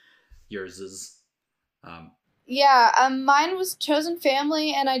yours. Yeah, mine was Chosen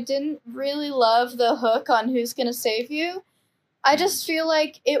Family, and I didn't really love the hook on Who's Gonna Save You. I just feel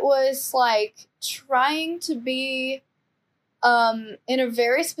like it was like trying to be in a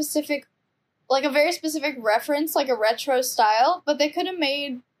very specific reference, like a retro style, but they could have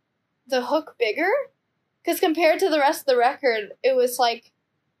made the hook bigger, because compared to the rest of the record, it was like,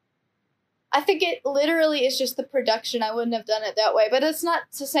 I think it literally is just the production. I wouldn't have done it that way, but it's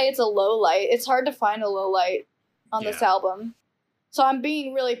not to say it's a low light. It's hard to find a low light on this album, so I'm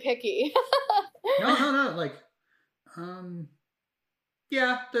being really picky. No, like,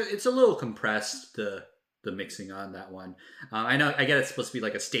 yeah, it's a little compressed, the mixing on that one. I get it's supposed to be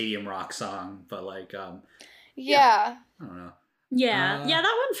like a stadium rock song, but like, yeah. I don't know. Yeah, that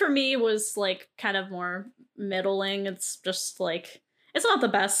one for me was like kind of more middling. It's just like, it's not the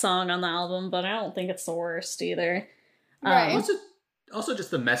best song on the album, but I don't think it's the worst either. Right. Also,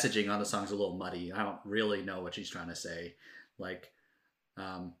 just the messaging on the song's a little muddy. I don't really know what she's trying to say. Like,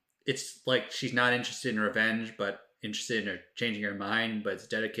 it's like she's not interested in revenge, but interested in her changing her mind, but it's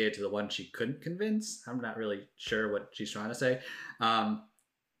dedicated to the one she couldn't convince. I'm not really sure what she's trying to say. I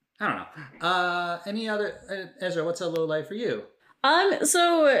don't know. Any other, Ezra, what's a low light for you?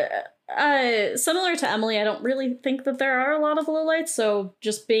 Similar to Emily, I don't really think that there are a lot of lowlights, so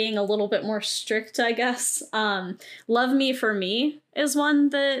just being a little bit more strict, I guess. Love Me for Me is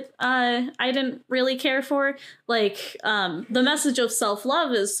one that I didn't really care for. Like, the message of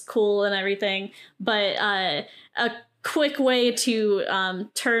self-love is cool and everything, but a quick way to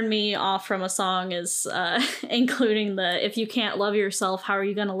turn me off from a song is including the "if you can't love yourself, how are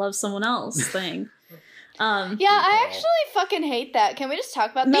you gonna love someone else" thing. I actually fucking hate that. Can we just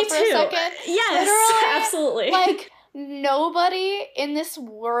talk about that for a second? Yes, literally, absolutely. Like, nobody in this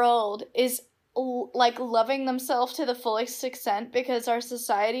world is like loving themselves to the fullest extent because our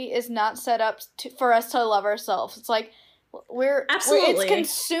society is not set up for us to love ourselves. It's like it's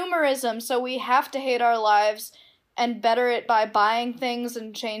consumerism, so we have to hate our lives and better it by buying things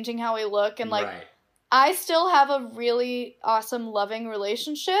and changing how we look. And like, right. I still have a really awesome, loving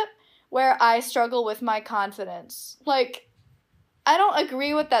relationship where I struggle with my confidence. Like, I don't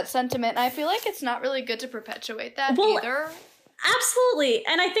agree with that sentiment, and I feel like it's not really good to perpetuate that either. Absolutely.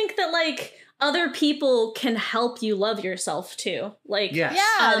 And I think that, like, other people can help you love yourself, too. Like, yes.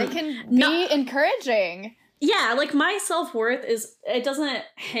 Yeah, they can be encouraging. Yeah, like, my self-worth it doesn't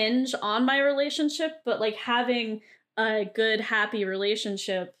hinge on my relationship, but, like, having a good, happy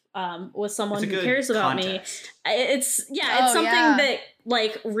relationship with someone It's a who good cares about context. me. It's something that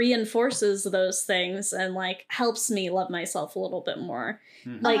like reinforces those things and like helps me love myself a little bit more.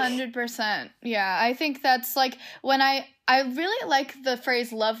 Like 100%. Yeah, I think that's like when I really like the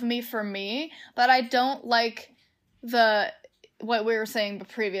phrase "love me for me," but I don't like what we were saying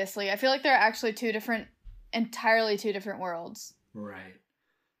previously. I feel like they're actually entirely two different worlds. Right.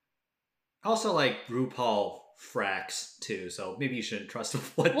 Also, like RuPaul fracks too, so maybe you shouldn't trust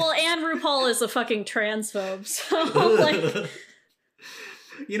what. Well, and RuPaul is a fucking transphobe, so like,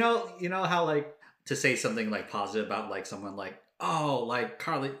 you know how like to say something like positive about like someone like like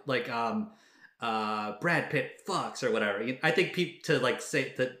Carly like Brad Pitt fucks or whatever. I think to like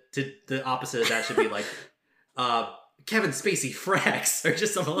say that to the opposite of that should be like Kevin Spacey fracks or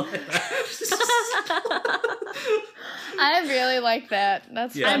just something like that. I really like that.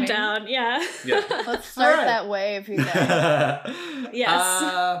 That's funny. I'm down. Yeah. Let's start that wave, you guys.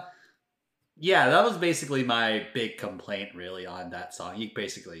 Yes. Yeah, that was basically my big complaint really on that song. You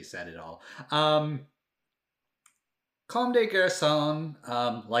basically said it all. Comme des Garçons,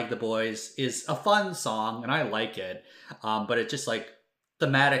 like the boys, is a fun song and I like it. But it just like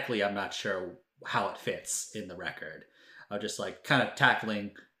thematically I'm not sure how it fits in the record. Just like kind of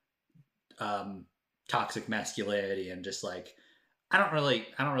tackling toxic masculinity and just like I don't really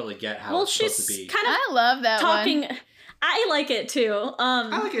get how it's supposed to be. Kind of I love that talking. one. I like it too.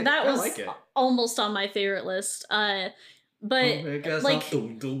 I like it. That was like it. almost on my favorite list. But like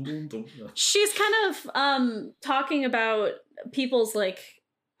she's kind of talking about people's like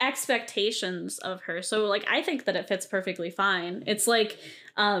expectations of her. So like I think that it fits perfectly fine. It's like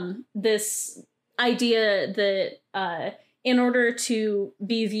this idea that in order to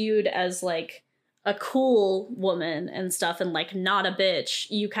be viewed as like a cool woman and stuff and like not a bitch,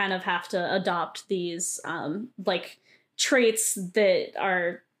 you kind of have to adopt these like traits that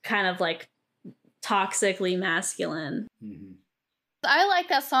are kind of like toxically masculine. Mm-hmm. I like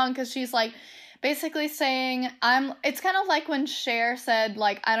that song because she's like basically saying it's kind of like when Cher said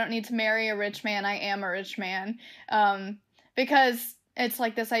like I don't need to marry a rich man, I am a rich man, because it's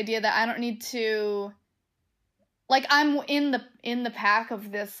like this idea that I don't need to, like, I'm in the pack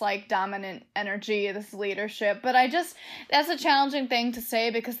of this like dominant energy, this leadership, but that's a challenging thing to say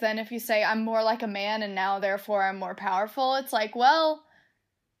because then if you say I'm more like a man and now therefore I'm more powerful, it's like, well,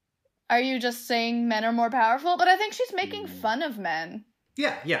 are you just saying men are more powerful? But I think she's making fun of men.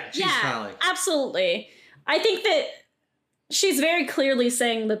 Yeah, she's kind of like absolutely. I think that she's very clearly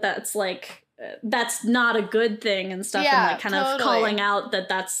saying that that's like that's not a good thing and stuff, and like kind of calling out that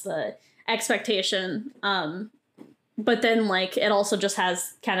that's the expectation. But then like it also just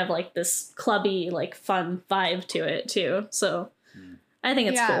has kind of like this clubby like fun vibe to it too. So I think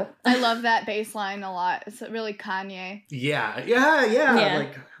it's cool. I love that bass line a lot. It's really Kanye. Yeah.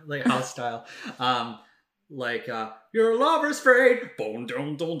 Like house style. Like your lover's afraid. Boom,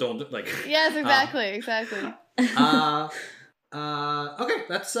 dum, dum, dum. Like yes, exactly. Okay,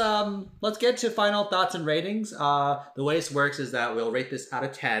 let's get to final thoughts and ratings. The way this works is that we'll rate this out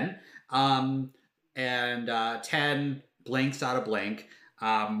of 10. And 10 blanks out of blank.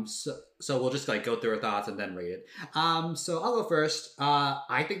 So we'll just like go through our thoughts and then rate it. So I'll go first.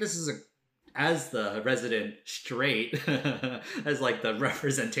 I think this is as the resident straight, as like the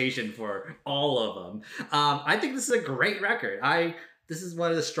representation for all of them. I think this is a great record. This is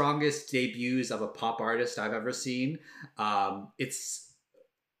one of the strongest debuts of a pop artist I've ever seen. It's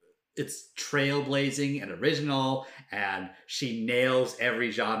trailblazing and original, and she nails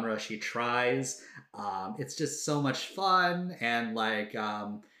every genre she tries. It's just so much fun, and like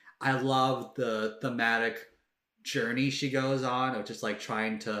I love the thematic journey she goes on of just like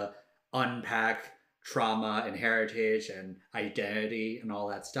trying to unpack trauma and heritage and identity and all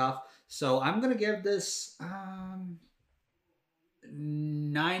that stuff. So I'm gonna give this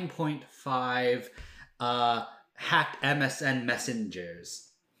 9.5 hacked MSN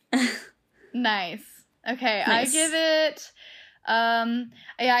messengers. Nice. Okay, nice. I give it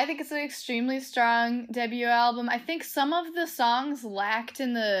I think it's an extremely strong debut album. I think some of the songs lacked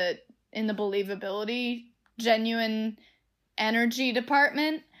in the believability, genuine energy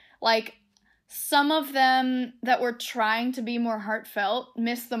department. Like some of them that were trying to be more heartfelt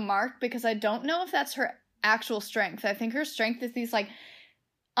missed the mark because I don't know if that's her actual strength. I think her strength is these like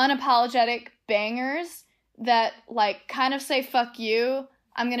unapologetic bangers that like kind of say fuck you,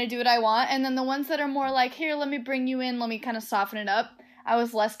 I'm gonna do what I want, and then the ones that are more like, here, let me bring you in, let me kind of soften it up, I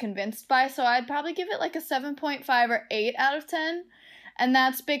was less convinced by, so I'd probably give it like a 7.5 or 8 out of 10, and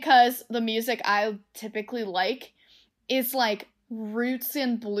that's because the music I typically like is like roots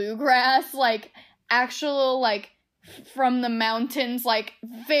in bluegrass, like actual like from the mountains, like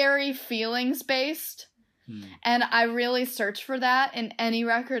very feelings based. And I really search for that in any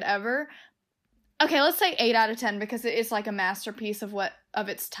record ever. Okay, let's say 8 out of 10 because it is like a masterpiece of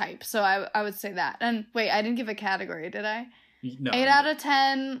its type. So I would say that. And wait, I didn't give a category, did I? No. 8 out of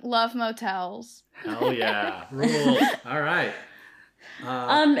 10 love motels. Hell yeah. Rules. All right.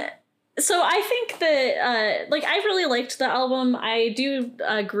 So I think that, like, I really liked the album. I do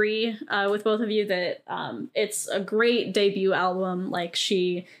agree with both of you that it's a great debut album. Like,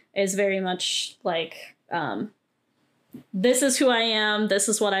 she is very much, like, this is who I am, this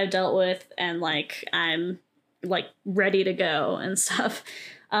is what I've dealt with, and, like, I'm, like, ready to go and stuff.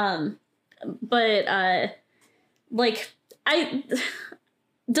 But, like,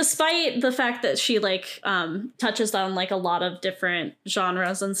 despite the fact that she like touches on like a lot of different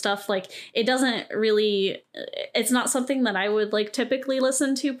genres and stuff, like it doesn't really, it's not something that I would like typically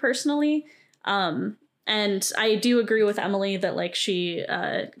listen to personally. And I do agree with Emily that like she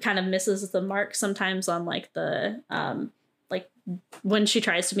kind of misses the mark sometimes on like the like when she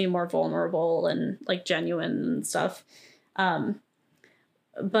tries to be more vulnerable and like genuine and stuff. But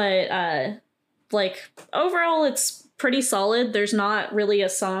like overall it's pretty solid. There's not really a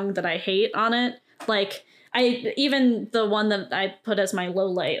song that I hate on it. Like even the one that I put as my low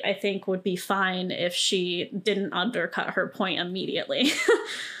light, I think would be fine if she didn't undercut her point immediately.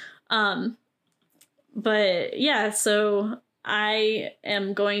 But yeah, so I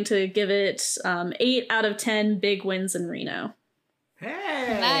am going to give it 8 out of 10 big wins in Reno.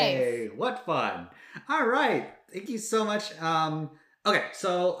 Hey, nice. What fun. All right. Thank you so much. Okay,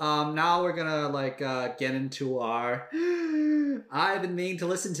 so now we're gonna like get into our I've been meaning to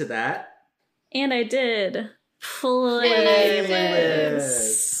listen to that. And I did.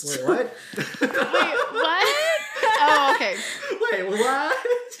 Playlist. Wait, what? Wait, what? Oh, okay. Wait, what?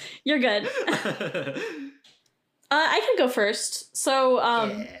 You're good. I can go first. So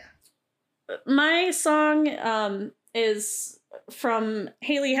my song is from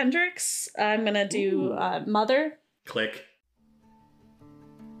Hailey Hendrix. I'm gonna do Mother. Click.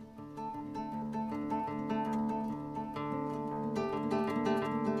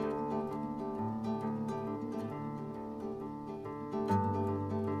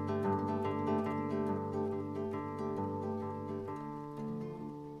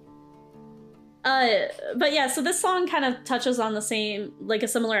 But yeah, so this song kind of touches on the same, like a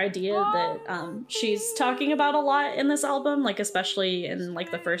similar idea that she's talking about a lot in this album, like especially in like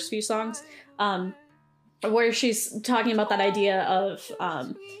the first few songs, where she's talking about that idea of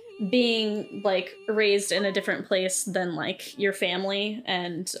being like raised in a different place than like your family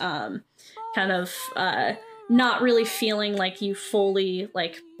and kind of not really feeling like you fully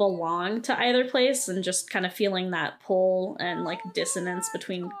like belong to either place and just kind of feeling that pull and like dissonance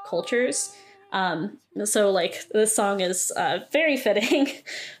between cultures. So like this song is very fitting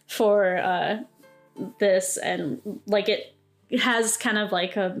for this, and like it has kind of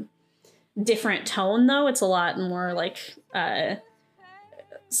like a different tone though. It's a lot more like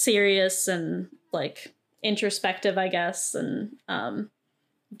serious and like introspective, I guess, and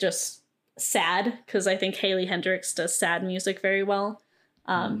just sad, because I think Hailey Hendrix does sad music very well.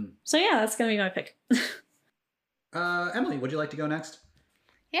 So yeah, that's gonna be my pick. Emily, would you like to go next?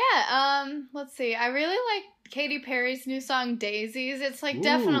 Yeah, let's see. I really like Katy Perry's new song, Daisies. It's like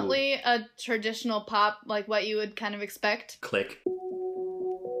definitely a traditional pop, like what you would kind of expect. Click.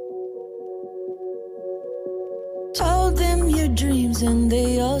 Told them your dreams and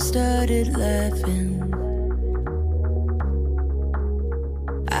they all started laughing.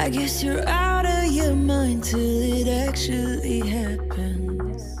 I guess you're out of your mind till it actually happens.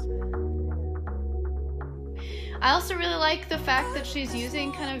 I also really like the fact that she's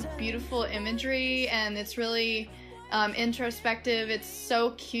using kind of beautiful imagery, and it's really introspective. It's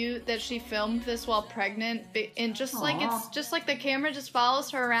so cute that she filmed this while pregnant, and just like it's just like the camera just follows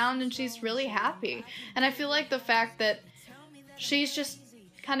her around and she's really happy. And I feel like the fact that she's just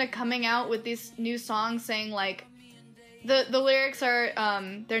kind of coming out with these new songs saying like the lyrics are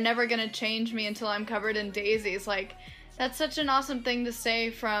they're never gonna change me until I'm covered in daisies. Like that's such an awesome thing to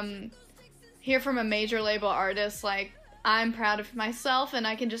say from a major label artist. Like, I'm proud of myself and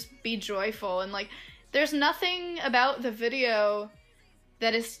I can just be joyful. And like, there's nothing about the video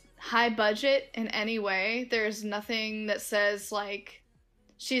that is high budget in any way. There's nothing that says like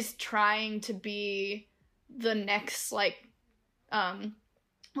she's trying to be the next like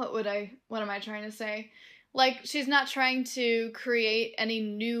what am I trying to say? Like, she's not trying to create any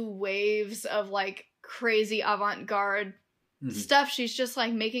new waves of like crazy avant-garde stuff. She's just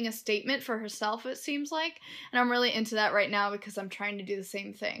like making a statement for herself, it seems like, and I'm really into that right now because I'm trying to do the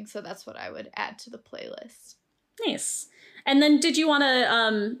same thing. So that's what I would add to the playlist. Nice. And then did you want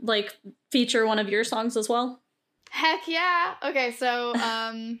to like feature one of your songs as well? Heck yeah. Okay, so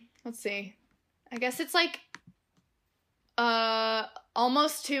let's see. I guess it's like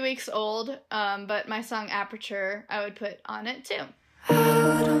almost 2 weeks old, but my song Aperture I would put on it too.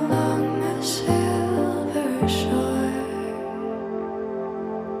 Out along the silver shore,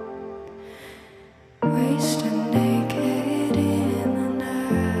 wasting naked in the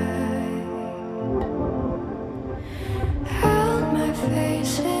night, held my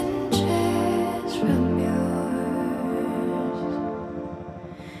face inches from yours,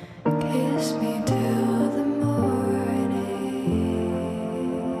 kissed me till the morning.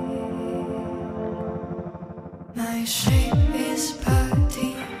 My shape is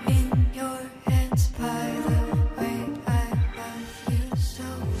party in your hands by the way I love you so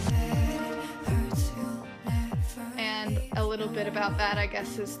bad it hurts, you'll never. And a little bit about that, I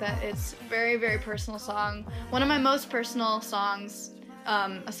guess, is that it's a very, very personal song. One of my most personal songs,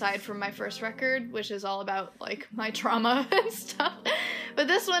 aside from my first record, which is all about like my trauma and stuff. But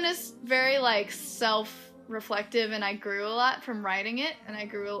this one is very like self-reflective, and I grew a lot from writing it, and I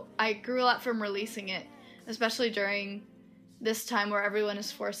grew a lot from releasing it, especially during this time where everyone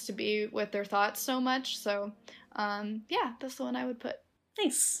is forced to be with their thoughts so much. So, yeah, that's the one I would put.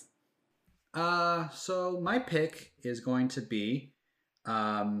 Nice. So my pick is going to be,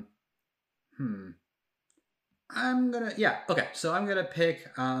 I'm gonna pick,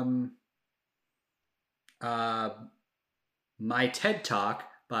 My TED Talk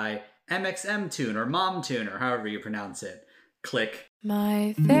by MXM Tune or Mom Tune or however you pronounce it. Click.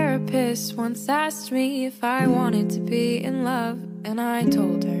 My therapist once asked me if I wanted to be in love, and I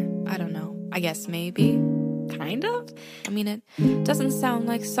told her, I don't know, I guess maybe, kind of? I mean, it doesn't sound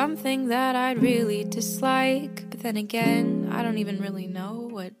like something that I'd really dislike, but then again, I don't even really know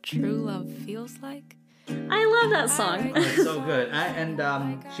what true love feels like. I love that song. Oh, it's so good.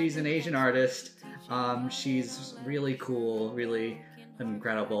 She's an Asian artist. She's really cool, really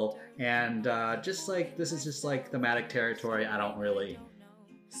incredible, and just like this is just like thematic territory I don't really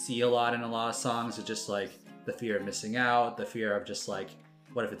see a lot in a lot of songs. It's just like the fear of missing out, the fear of just like,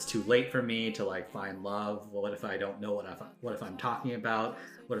 what if it's too late for me to like find love? Well, what if I don't know what if I'm talking about?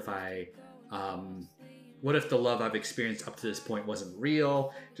 What if the love I've experienced up to this point wasn't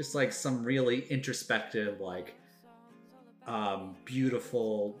real? Just like some really introspective, like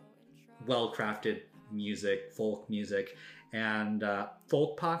beautiful, well-crafted music, folk music, and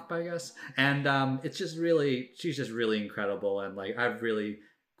folk pop, I guess. And it's just really, she's just really incredible, and like I've really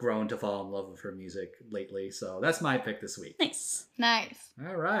grown to fall in love with her music lately. So that's my pick this week. Nice. Nice.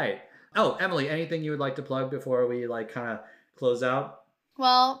 All right. Oh, Emily, anything you would like to plug before we like kind of close out?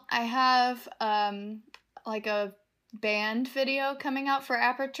 Well, I have like a band video coming out for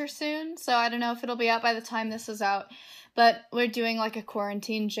Aperture soon, so I don't know if it'll be out by the time this is out, but we're doing like a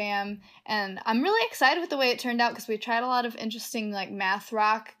quarantine jam, and I'm really excited with the way it turned out because we tried a lot of interesting like math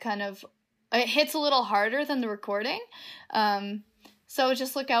rock kind of. It hits a little harder than the recording, so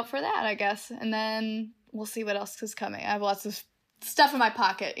just look out for that, I guess, and then we'll see what else is coming. I have lots of stuff in my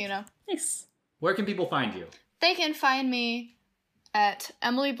pocket, you know. Nice. Where can people find you? They can find me at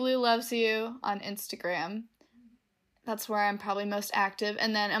Emily Blue Loves You on Instagram. That's where I'm probably most active.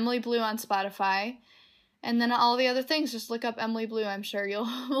 And then Emily Blue on Spotify. And then all the other things, just look up Emily Blue. I'm sure you'll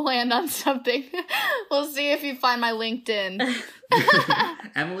land on something. We'll see if you find my LinkedIn.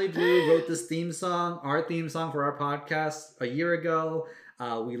 Emily Blue wrote this theme song, our theme song for our podcast a year ago.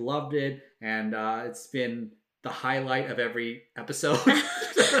 We loved it. And it's been the highlight of every episode.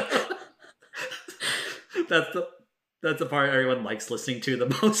 That's the part everyone likes listening to the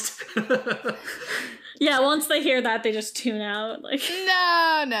most. Yeah, once they hear that, they just tune out. Like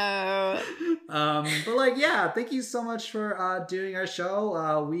No. But like, yeah, thank you so much for doing our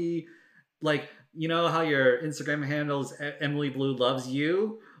show. We like, you know how your Instagram handle is Emily Blue Loves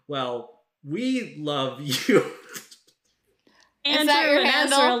You? Well, we love you. Andrew that your and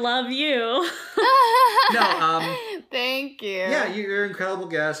handle? Ezra love you. No. Thank you. Yeah, you're an incredible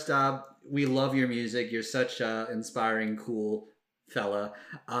guest. We love your music. You're such a inspiring, cool fella.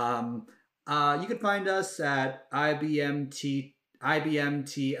 You can find us at IBMTLTT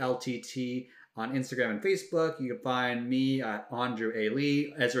on Instagram and Facebook. You can find me at Andrew A.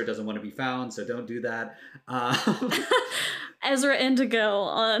 Lee. Ezra doesn't want to be found, so don't do that. Ezra Indigo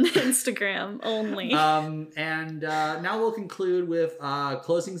on Instagram only. And now we'll conclude with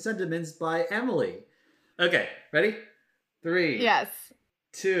closing sentiments by Emily. Okay, ready? 3, Yes.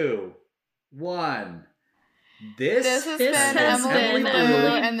 2, 1. This has This been has Emily been Blue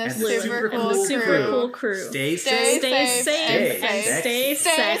Emily and the and super and cool the super crew. cool crew. Stay Stay safe. Stay safe Stay and safe. stay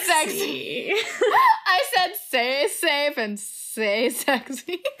Stay sexy. sexy. I said stay safe and stay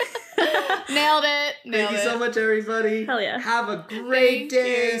sexy. Nailed it. Thank you so much, everybody. Hell yeah. Have a great Thank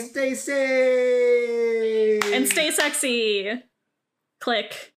day. you. Stay safe. And stay sexy. Click.